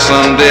 now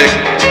listen, Dick,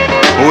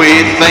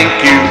 we think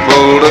you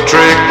pulled a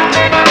trick.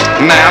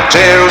 Now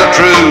tell the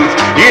truth,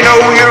 you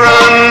know you're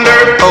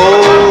under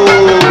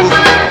oath.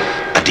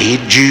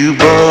 Did you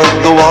bug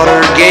the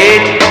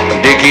Watergate,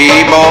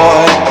 Dickie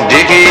boy,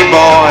 Dickie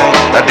boy?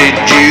 Did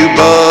you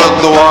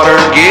bug the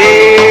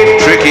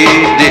Watergate, Tricky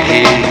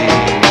Dickie?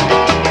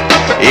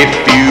 If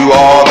you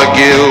are the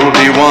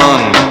guilty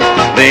one,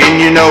 then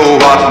you know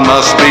what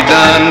must be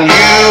done.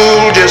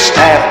 You'll just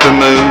have to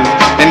move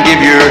and give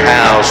your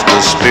house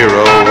to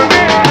Spiro.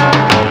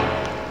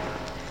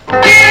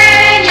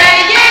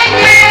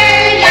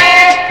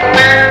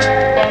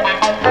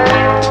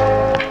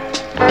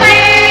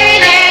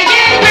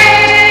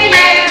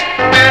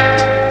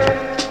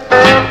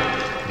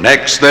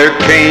 Next there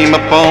came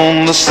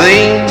upon the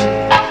scene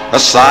a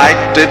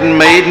sight that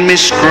made me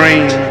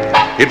scream.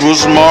 It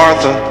was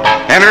Martha,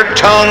 and her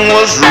tongue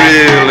was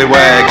really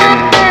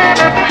wagging.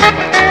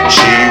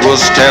 She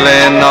was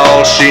telling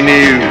all she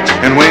knew,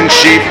 and when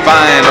she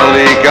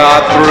finally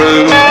got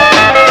through,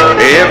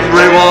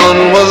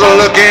 everyone was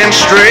looking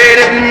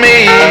straight at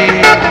me.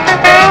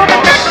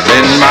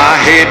 Then my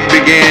head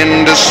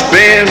began to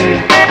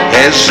spin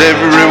as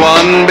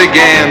everyone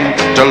began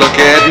to look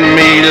at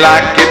me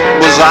like it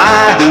was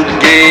I who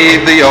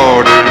gave the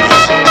orders.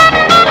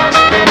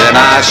 Then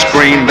I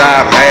screamed,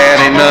 I've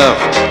had enough.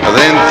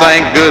 Then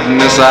thank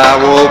goodness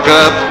I woke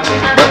up,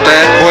 but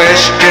that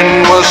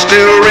question was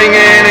still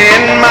ringing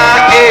in my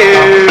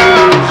ears.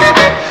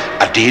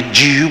 Did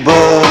you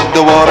bug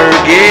the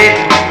Watergate,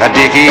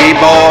 Dickie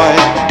boy,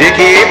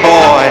 Dickie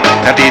boy?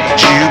 Did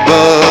you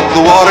bug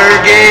the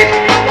Watergate,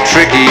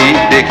 Tricky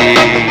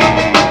Dickie?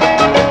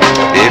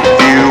 If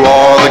you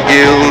are the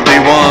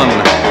guilty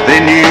one,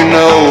 then you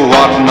know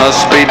what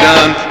must be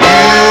done.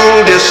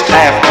 You'll just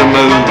have to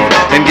move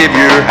and give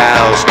your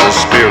house to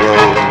Spiro.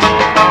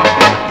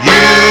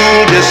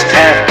 You'll just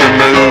have to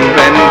move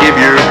and give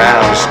your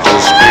house to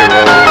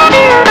Spiro.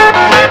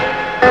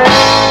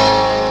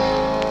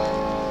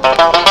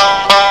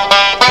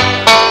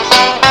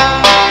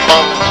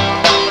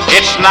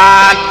 It's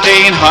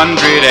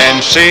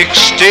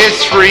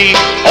 1963.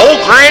 Old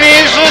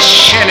Granny's a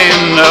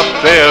shinning up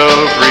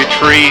every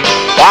tree.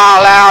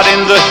 While out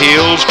in the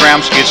hills,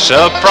 Gramps gets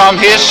up from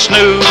his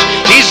snooze.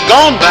 He's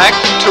gone back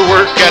to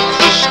work at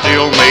the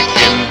still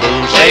making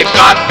booze. They've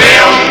got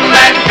Bill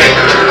and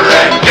bigger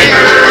and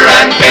bigger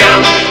and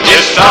Bill.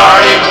 It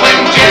started when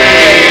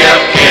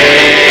JFK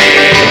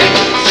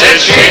said,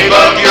 shape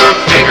up your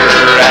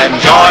figure and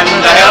join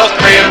the health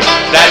grid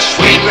that's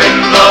sweeping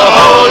the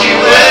whole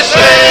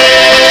USA.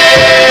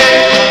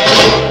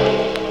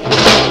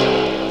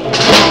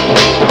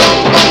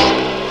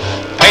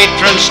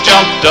 Patrons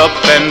jumped up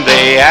and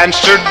they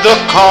answered the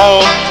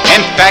call. In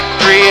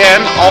factory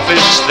and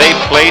office they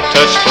play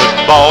touch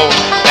football.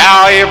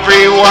 Now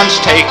everyone's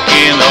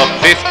taking a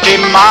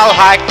 50-mile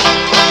hike.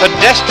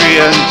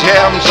 Pedestrian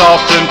jams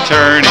often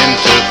turn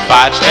into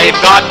fights. They've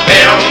got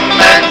Bill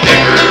and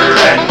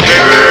bigger and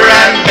bigger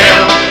and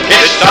Bill.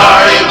 It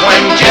started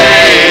when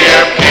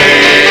JFK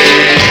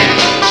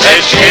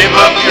said, shape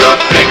up your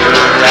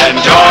figure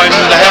and join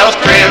the health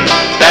trend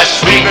that's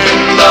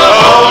sweeping the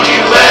whole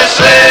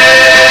USA.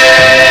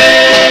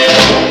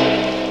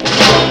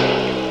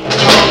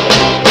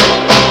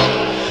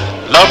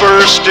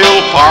 Lovers still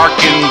park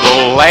in the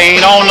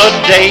lane on a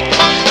date,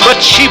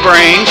 but she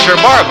brings her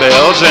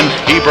barbells and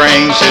he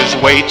brings his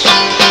weights.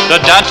 The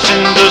dunce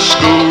in the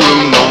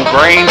schoolroom, no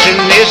brains in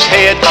his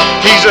head.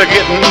 He's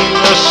a-getting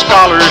a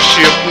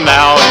scholarship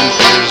now in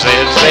phys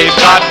eds. They've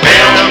got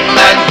Bill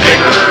and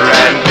bigger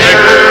and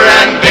bigger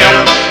and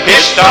Bill.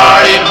 It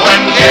started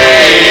when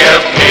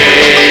JFK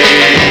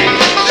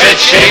said,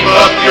 shape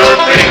up your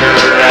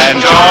figure and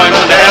join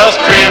the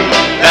health trend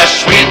that's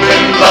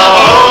sweeping the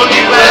whole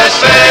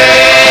USA.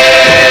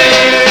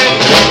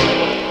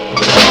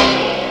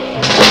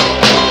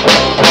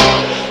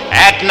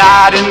 At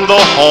night in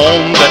the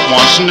home that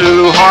once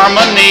knew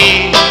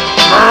harmony,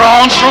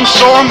 groans from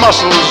sore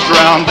muscles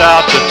drowned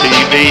out the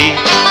TV.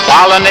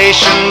 While a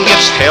nation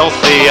gets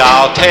healthy,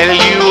 I'll tell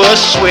you a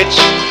switch.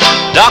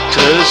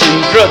 Doctors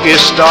and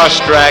druggists are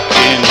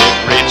striking it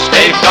rich.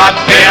 They've got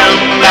Bill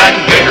and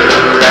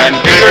bigger and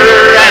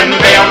bigger and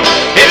Bill.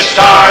 It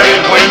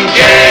started when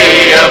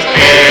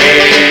JFK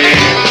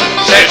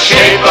said,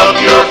 shape up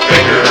your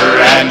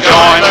figure and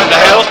join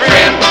the health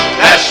trend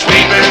that's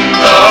sweeping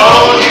the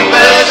whole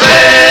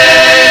USA.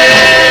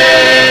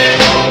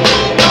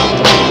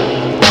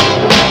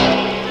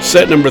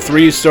 Set number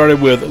 3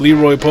 started with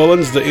Leroy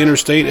Pullins. The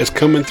Interstate is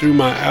Coming Through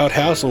My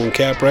Outhouse on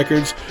Cap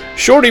Records.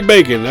 Shorty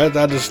Bacon, I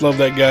just love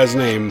that guy's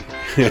name.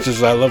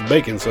 I love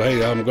bacon, so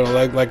hey, I'm going to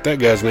like that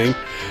guy's name.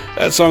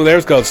 That song there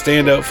is called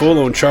Stand Up Full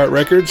on Chart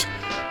Records.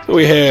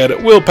 We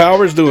had Will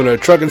Powers doing a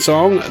trucking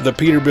song, the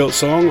Peterbilt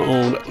song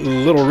on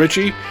Little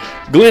Richie.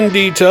 Glenn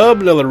D.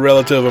 Tubb, another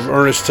relative of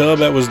Ernest Tubb,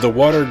 that was the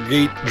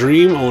Watergate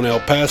Dream on El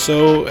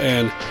Paso.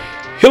 And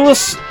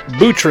Hillis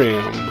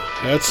Boutram,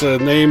 that's a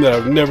name that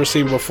I've never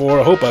seen before.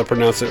 I hope I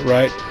pronounced it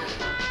right.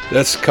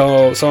 That's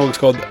song's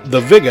called The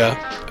Viga,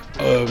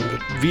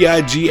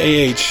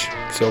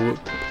 Vigah. So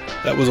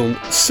that was on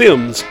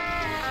Sims.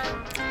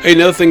 Hey,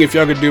 another thing, if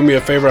y'all could do me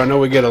a favor, I know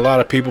we get a lot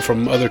of people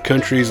from other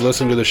countries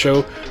listening to the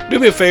show. Do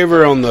me a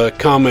favor on the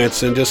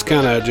comments and just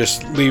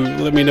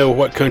let me know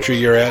what country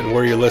you're at and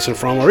where you're listening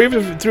from, or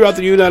even throughout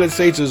the United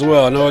States as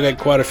well. I know I got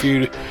quite a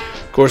few.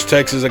 Of course,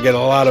 Texas, I get a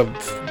lot of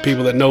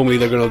people that know me.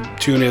 They're going to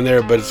tune in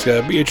there, but it's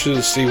going to be interesting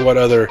to see what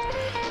other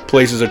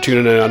places are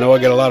tuning in. I know I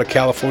get a lot of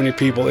California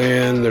people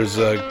in. There's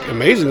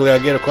amazingly, I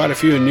get quite a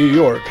few in New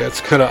York. That's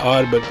kind of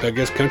odd, but I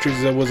guess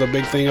countries was a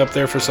big thing up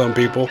there for some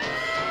people.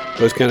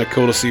 So it's kind of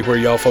cool to see where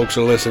y'all folks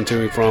are listening to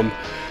me from.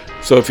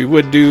 So if you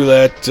would do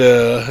that,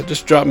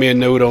 just drop me a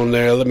note on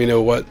there. Let me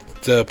know what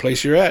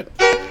place you're at.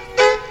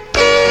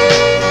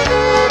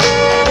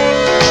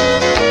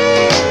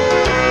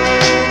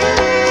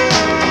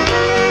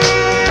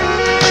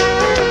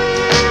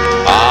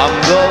 I'm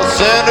the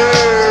center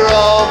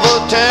of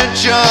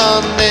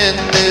attention in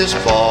this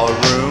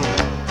barroom,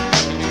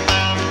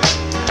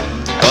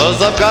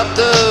 'cause I've got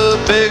the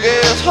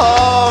biggest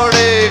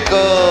heartache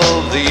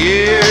of the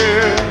year.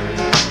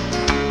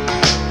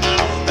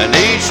 And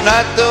each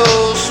night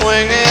those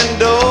swinging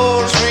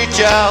doors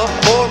reach out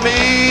for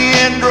me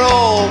and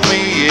draw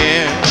me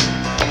in,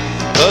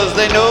 'cause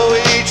they know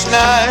each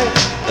night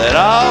that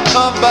I'll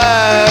come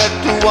back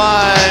to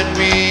wind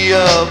me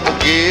up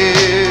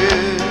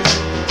again.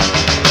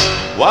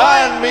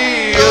 Wind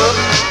me up,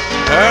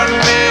 turn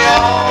me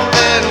on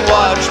and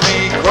watch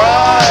me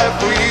cry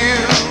for you.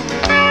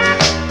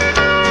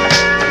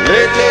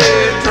 Lately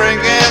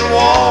drinking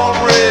warm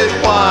red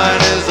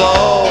wine is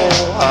all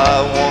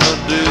I wanna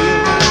do,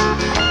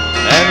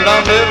 and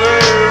I'll never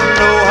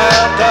know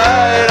how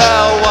tight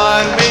I'll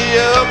wind me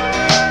up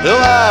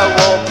till I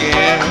walk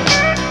in.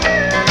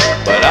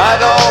 But I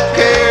don't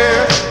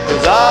care,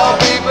 'cause I'll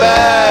be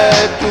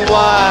back to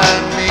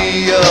wind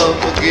me up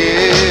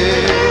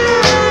again.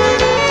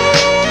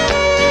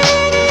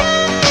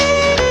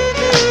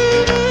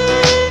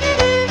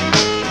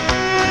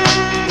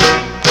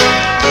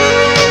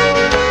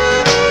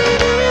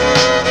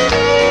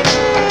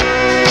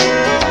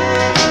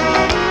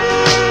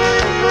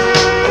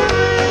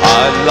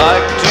 I'd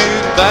like to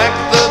thank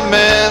the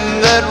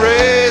men that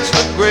raised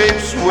the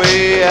grapes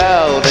way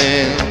out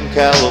in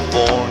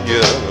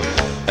California,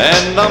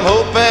 and I'm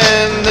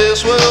hoping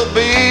this will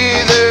be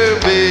their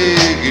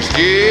biggest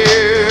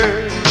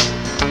year.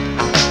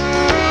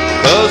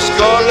 'Cause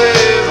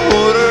scarlet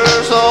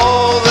water's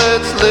all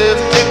that's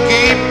left to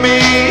keep me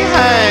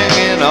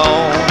hanging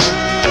on,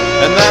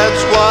 and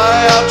that's why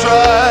I'll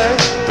try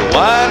to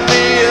wind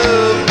me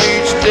up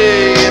each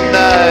day and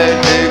night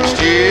next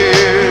year.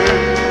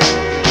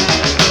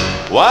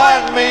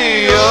 Wind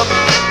me up,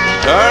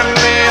 turn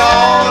me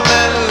on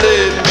and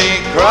let me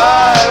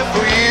cry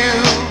for you.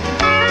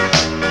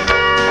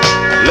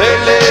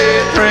 Lately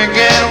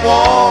drinking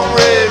warm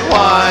red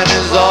wine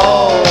is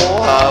all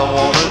I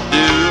wanna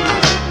do,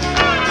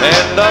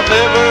 and I'll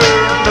never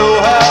know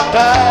how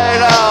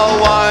tight I'll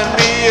wind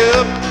me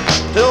up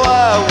till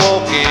I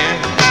walk in.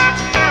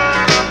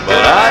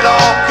 But I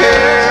don't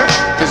care,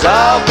 'cause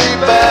I'll be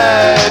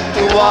back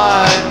to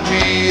wind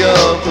me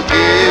up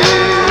again.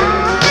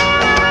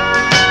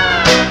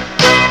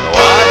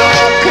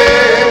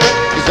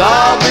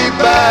 I'll be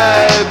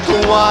back to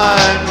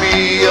wind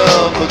me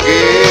up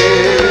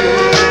again.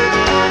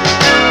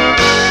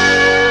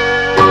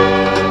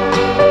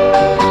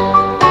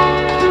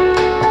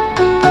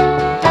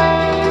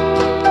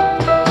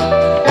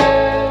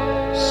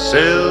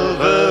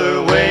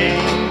 Silver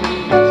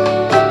wings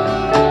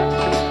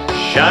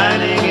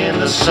shining in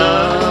the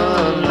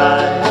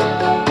sunlight,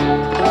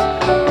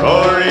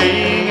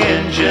 roaring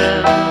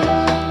engines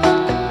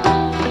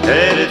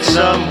headed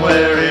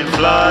somewhere in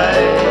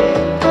flight.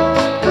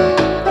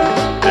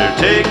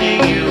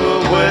 Taking you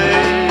away,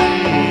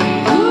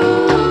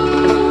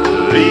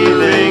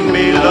 leaving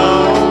me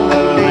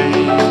lonely.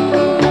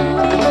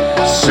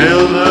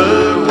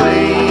 Silver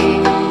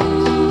wings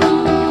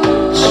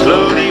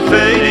slowly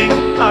fading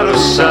out of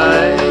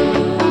sight.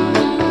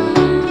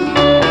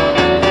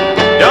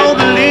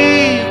 Don't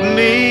leave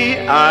me,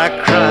 I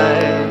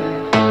cried.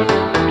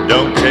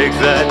 Don't take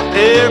that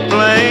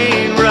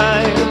airplane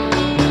ride.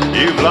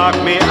 You've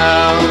locked me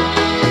out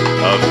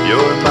of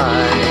your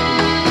mind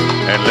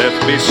and left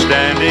me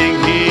standing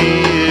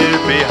here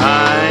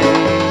behind.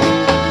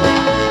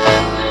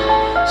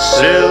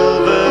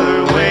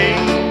 Silver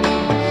wings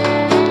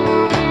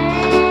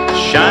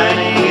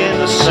shining in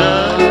the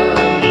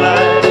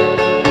sunlight,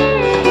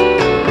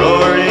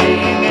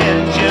 roaring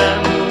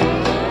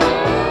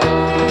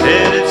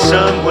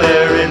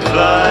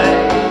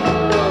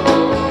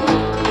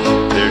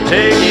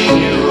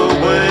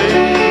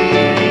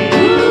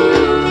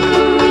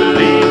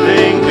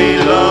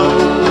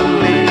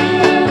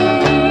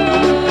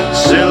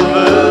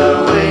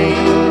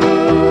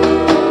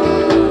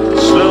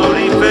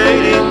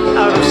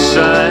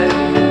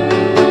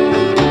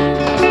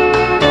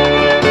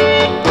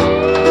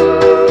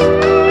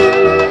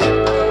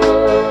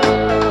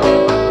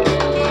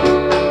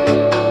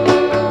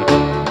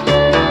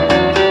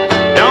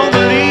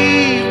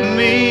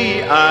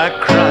I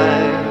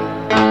cried.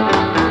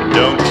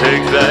 Don't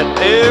take that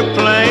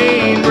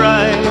airplane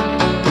ride.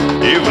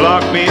 You've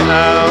locked me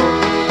out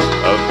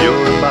of your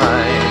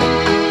mind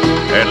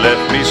and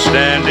left me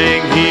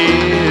standing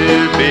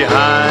here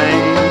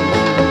behind.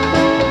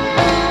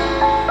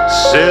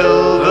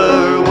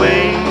 Silver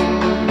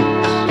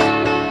wings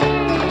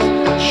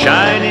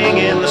shining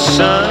in the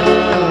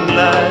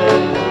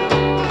sunlight,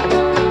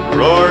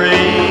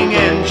 roaring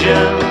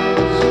engines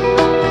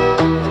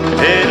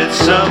headed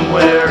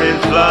somewhere in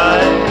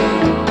flight.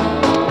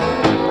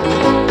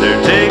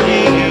 They're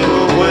taking you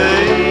away,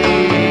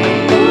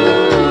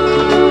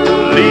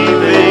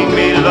 leaving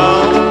me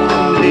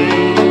lonely.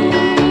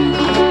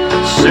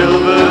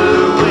 Silver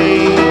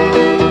wings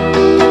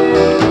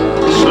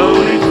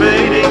slowly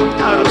fading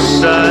out of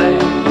sight.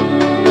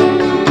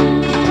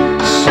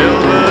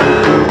 Silver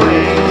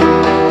wings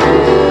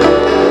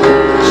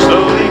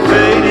slowly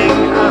fading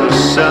out of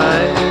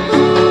sight.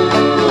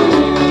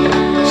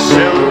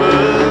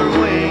 Silver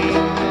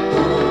wings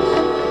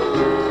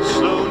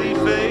slowly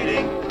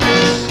fading.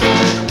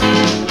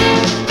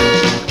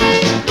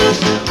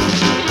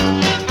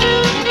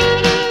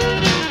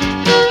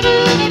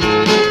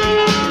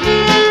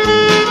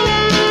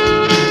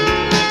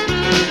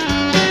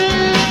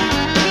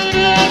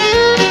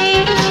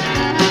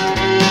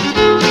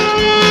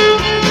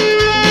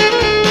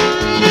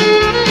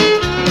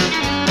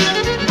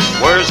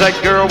 Where's that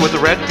girl with the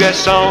red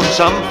dress on?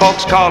 Some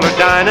folks call her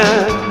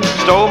Dinah.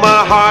 Stole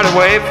my heart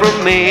away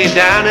from me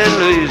down in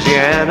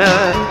Louisiana.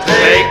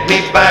 Take me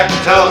back,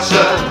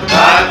 Tulsa,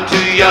 I'm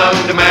too young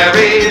to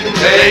marry.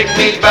 Take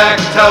me back,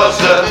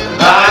 Tulsa,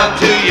 I'm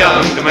too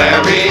young to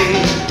marry.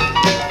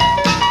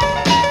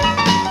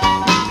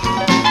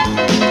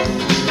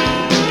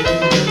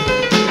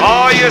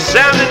 Oh, you're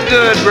sounding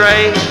good,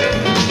 Ray.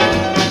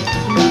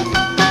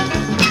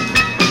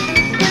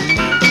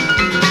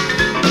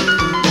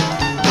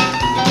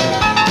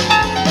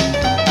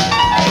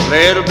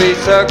 Little bee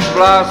sucks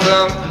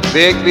blossom,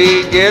 big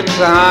bee gets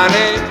the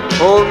honey.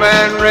 Old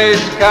man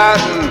raises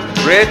cotton,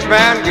 rich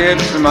man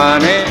gets the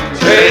money.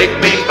 Take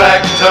me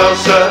back,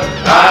 Tulsa,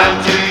 I'm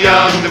too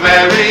young to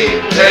marry.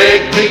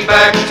 Take me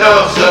back,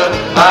 Tulsa,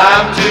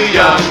 I'm too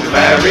young to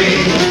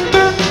marry.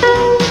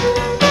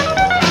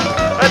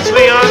 That's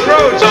Leon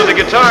Rhodes on the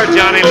guitar,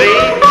 Johnny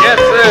Lee.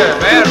 Yes, sir,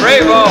 man,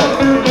 rave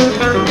on.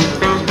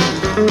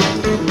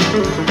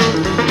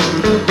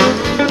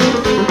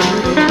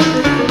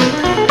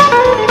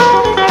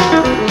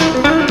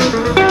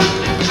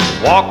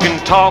 Walk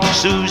and talk,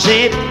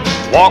 Susie.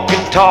 Walk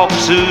and talk,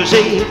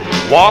 Susie.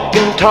 Walk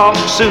and talk,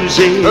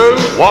 Susie.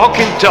 Walk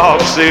and talk,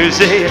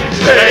 Susie.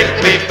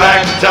 Take me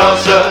back,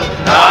 Tulsa,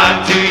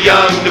 I'm too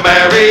young to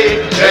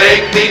marry.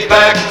 Take me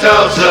back,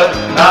 Tulsa,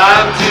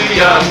 I'm too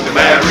young to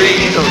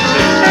marry.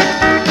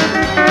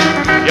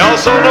 You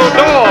also know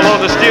Doyle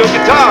on the steel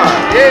guitar.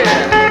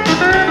 Yeah.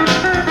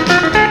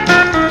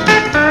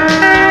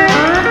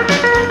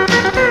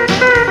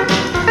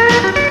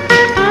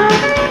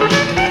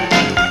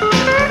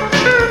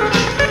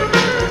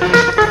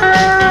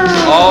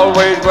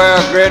 Always wear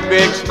a great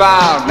big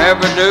smile,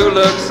 never do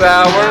look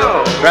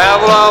sour.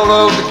 Travel all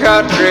over the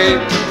country,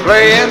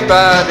 playing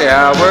by the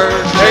hour.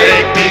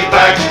 Take me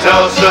back,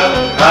 Tulsa,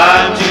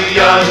 I'm too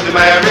young to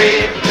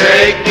marry.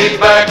 Take me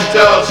back,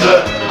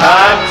 Tulsa,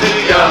 I'm too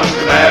young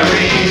to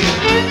marry.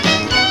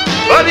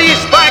 Buddy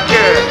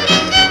Spiker.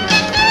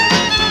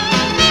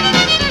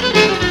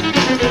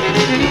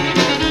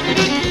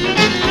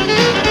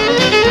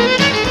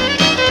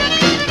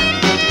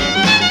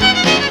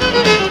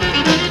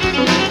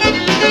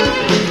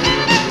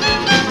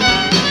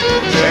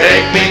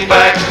 Take me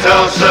back,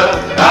 Tulsa,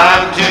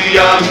 I'm too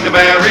young to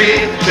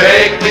marry.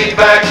 Take me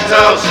back,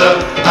 Tulsa,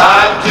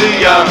 I'm too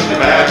young to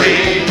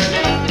marry.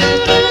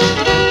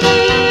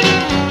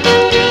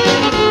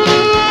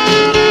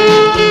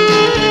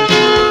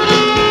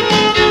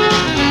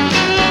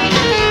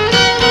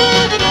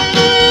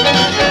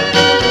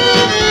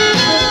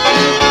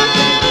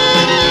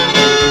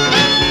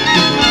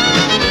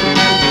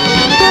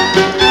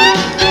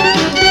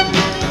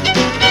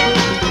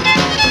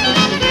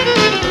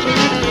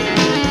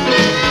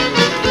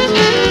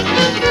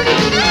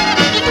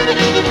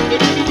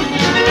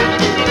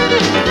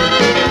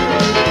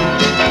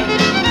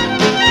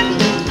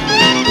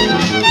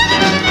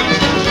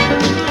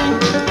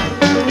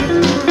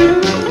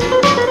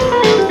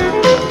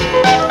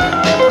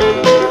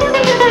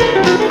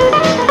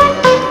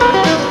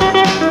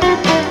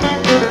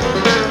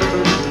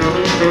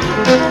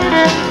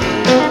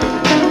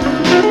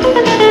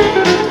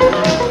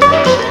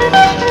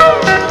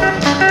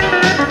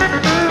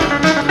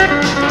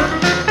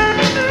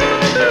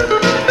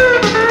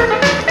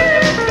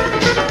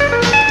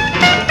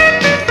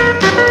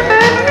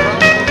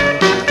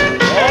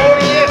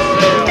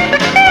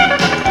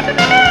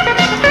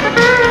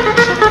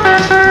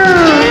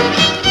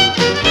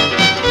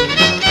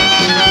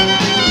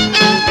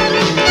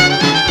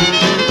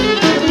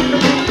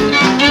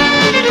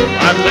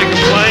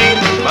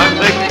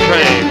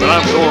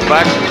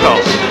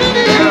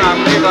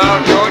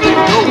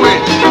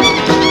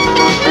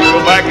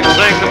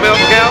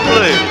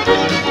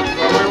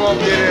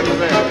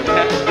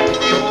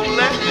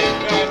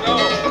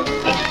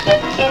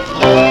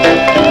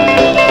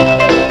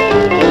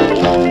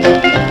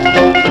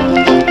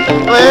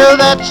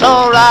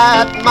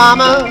 alright,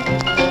 mama,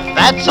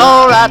 that's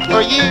alright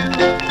for you.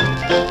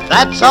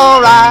 That's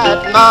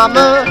alright,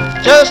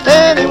 mama, just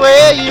any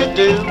way you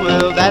do.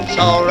 Well, that's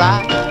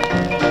alright.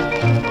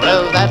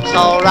 Well, that's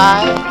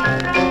alright.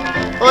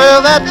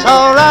 Well, that's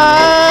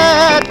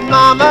alright,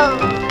 mama,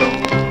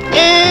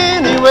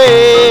 any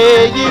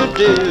way you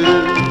do.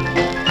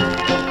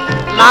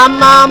 My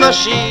mama,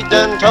 she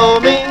done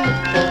told me,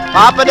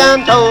 Papa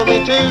done told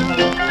me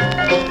too.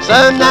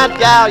 Son, that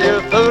gal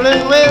you're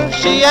fooling with,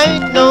 she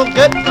ain't no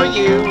good for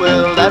you.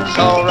 Well, that's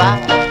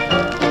alright.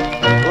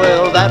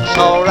 Well, that's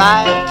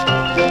alright.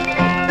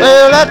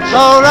 Well, that's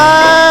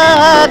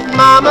alright,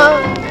 mama,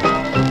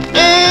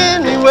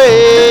 any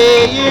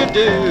way you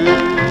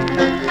do.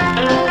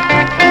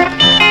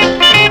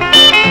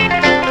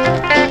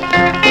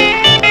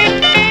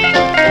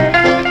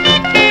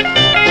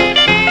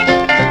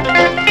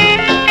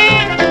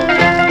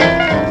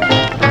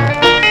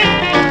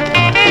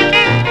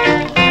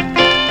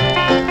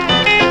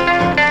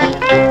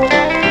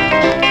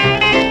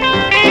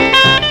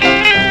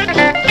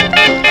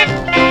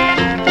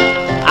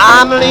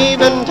 I'm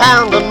leaving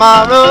town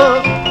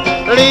tomorrow,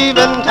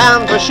 leaving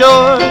town for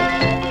sure.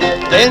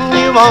 Then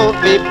you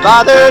won't be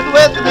bothered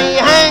with me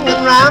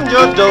hanging round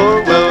your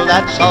door. Well,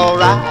 that's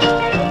alright.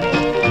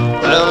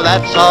 Well,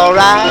 that's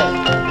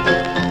alright.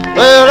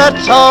 Well,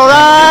 that's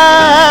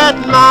alright,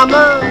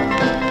 mama,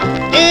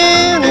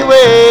 any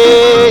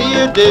way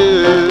you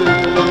do.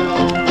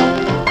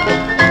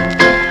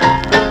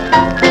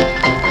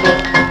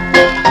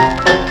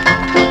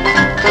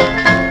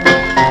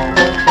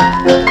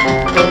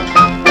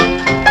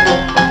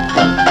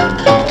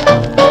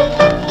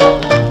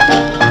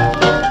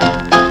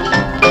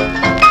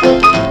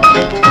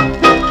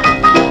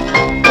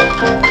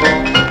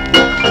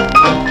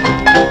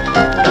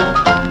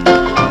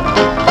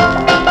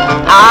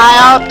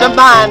 To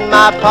mind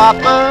my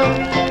papa,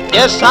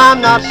 yes,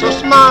 I'm not so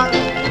smart.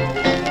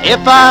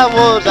 If I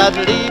was, I'd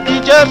leave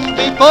you just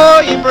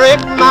before you break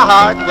my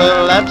heart.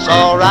 Well, that's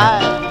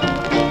alright.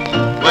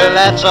 Well,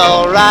 that's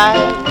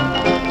alright.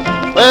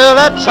 Well,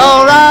 that's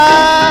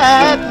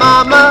alright,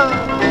 mama,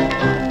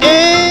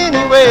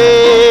 any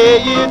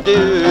way you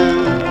do.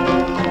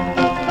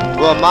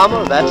 Well,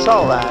 mama, that's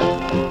alright.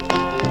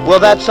 Well,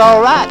 that's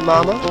alright,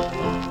 mama.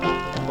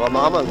 Well,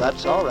 mama,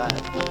 that's alright.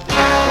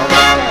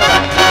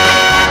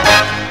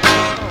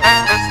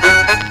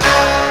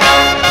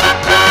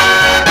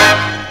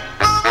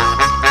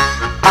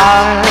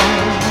 I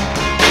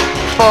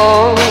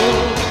fall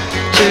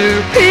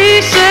to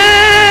pieces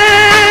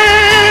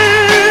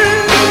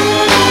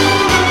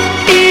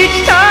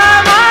each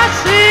time I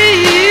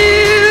see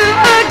you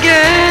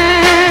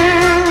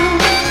again.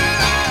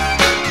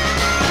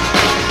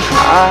 I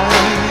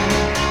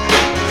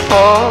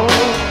fall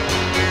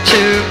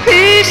to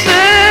pieces.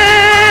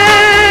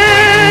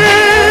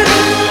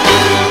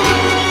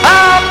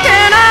 How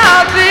can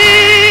I be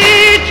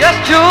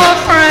just your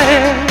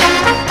friend?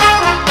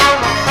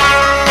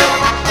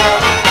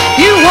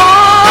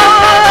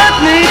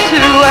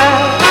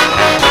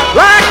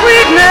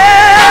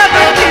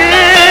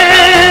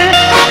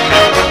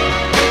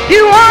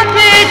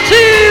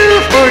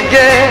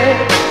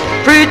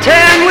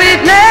 Pretend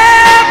we've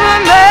never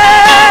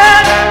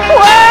met.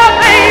 Well,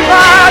 babe,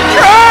 I've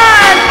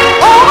tried.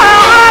 Oh,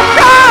 how I've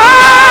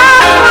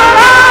tried, but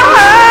I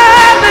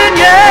haven't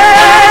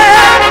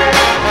yet.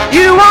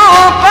 You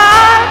won't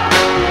find,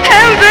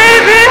 and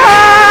baby,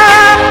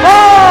 I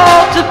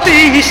fall to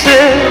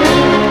pieces.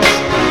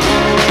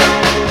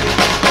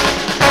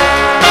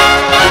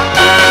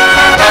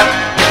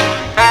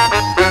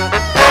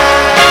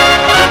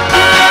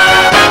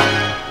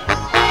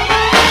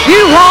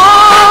 You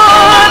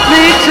want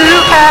me to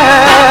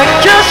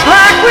act just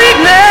like we've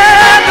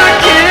never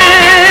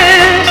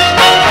kissed,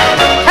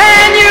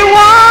 and you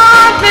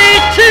want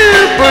me to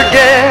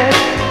forget,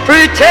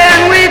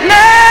 pretend we've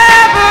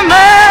never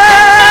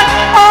met.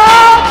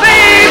 Oh,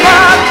 babe,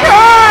 I've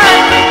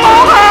tried.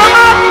 Oh, how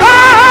I've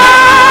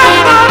tried,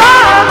 but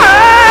I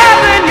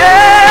haven't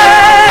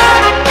yet.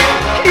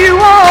 You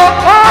won't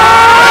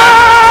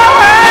find,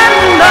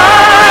 and I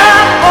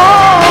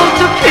fall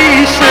to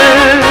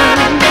pieces.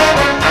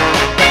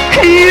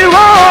 You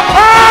won't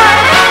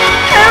find,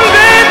 and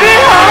baby,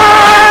 I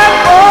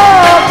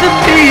fall to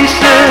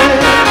pieces.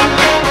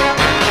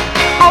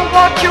 Oh,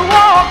 what you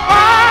won't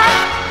find,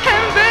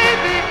 and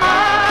baby, I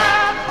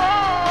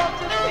fall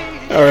to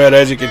pieces. All right,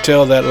 as you can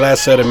tell, that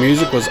last set of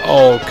music was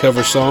all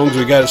cover songs.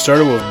 We got it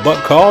started with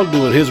Buck Hall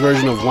doing his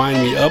version of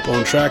Wind Me Up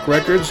on Track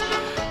Records.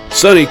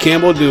 Sonny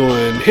Campbell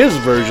doing his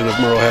version of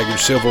Merle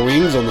Haggard's Silver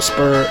Wings on the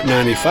Spur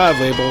 95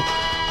 label.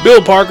 Bill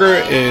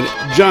Parker and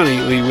Johnny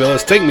Lee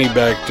Willis, Take Me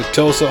Back to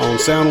Tulsa on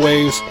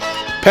Soundwaves.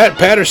 Pat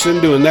Patterson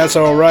doing That's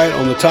Alright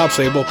on the Tops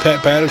label.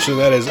 Pat Patterson,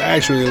 that is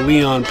actually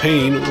Leon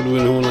Payne,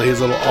 doing one of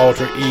his little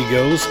alter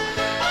egos.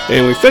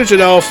 And we finish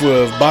it off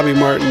with Bobby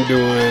Martin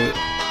doing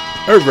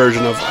her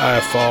version of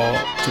I Fall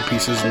to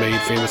Pieces, made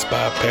famous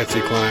by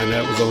Patsy Cline.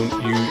 That was on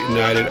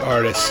United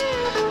Artists.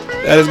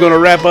 That is going to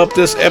wrap up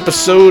this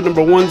episode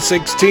number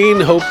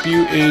 116. Hope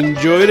you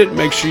enjoyed it.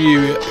 Make sure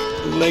you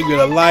give it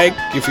a like.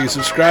 If you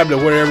subscribe to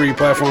wherever your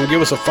platform,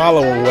 give us a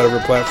follow on whatever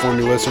platform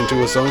you listen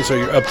to us on, so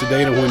you're up to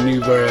date on when new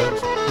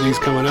these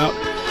coming out.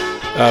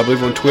 I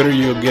believe on Twitter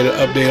you'll get an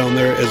update on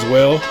there as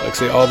well. Like I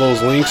say, all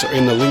those links are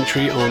in the link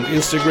tree on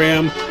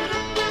Instagram.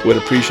 Would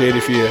appreciate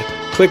if you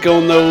click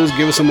on those,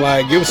 give us some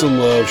like, give us some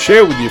love,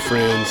 share with your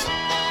friends.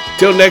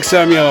 Till next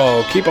time,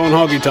 y'all, keep on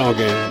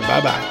honky-tonking.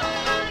 Bye-bye.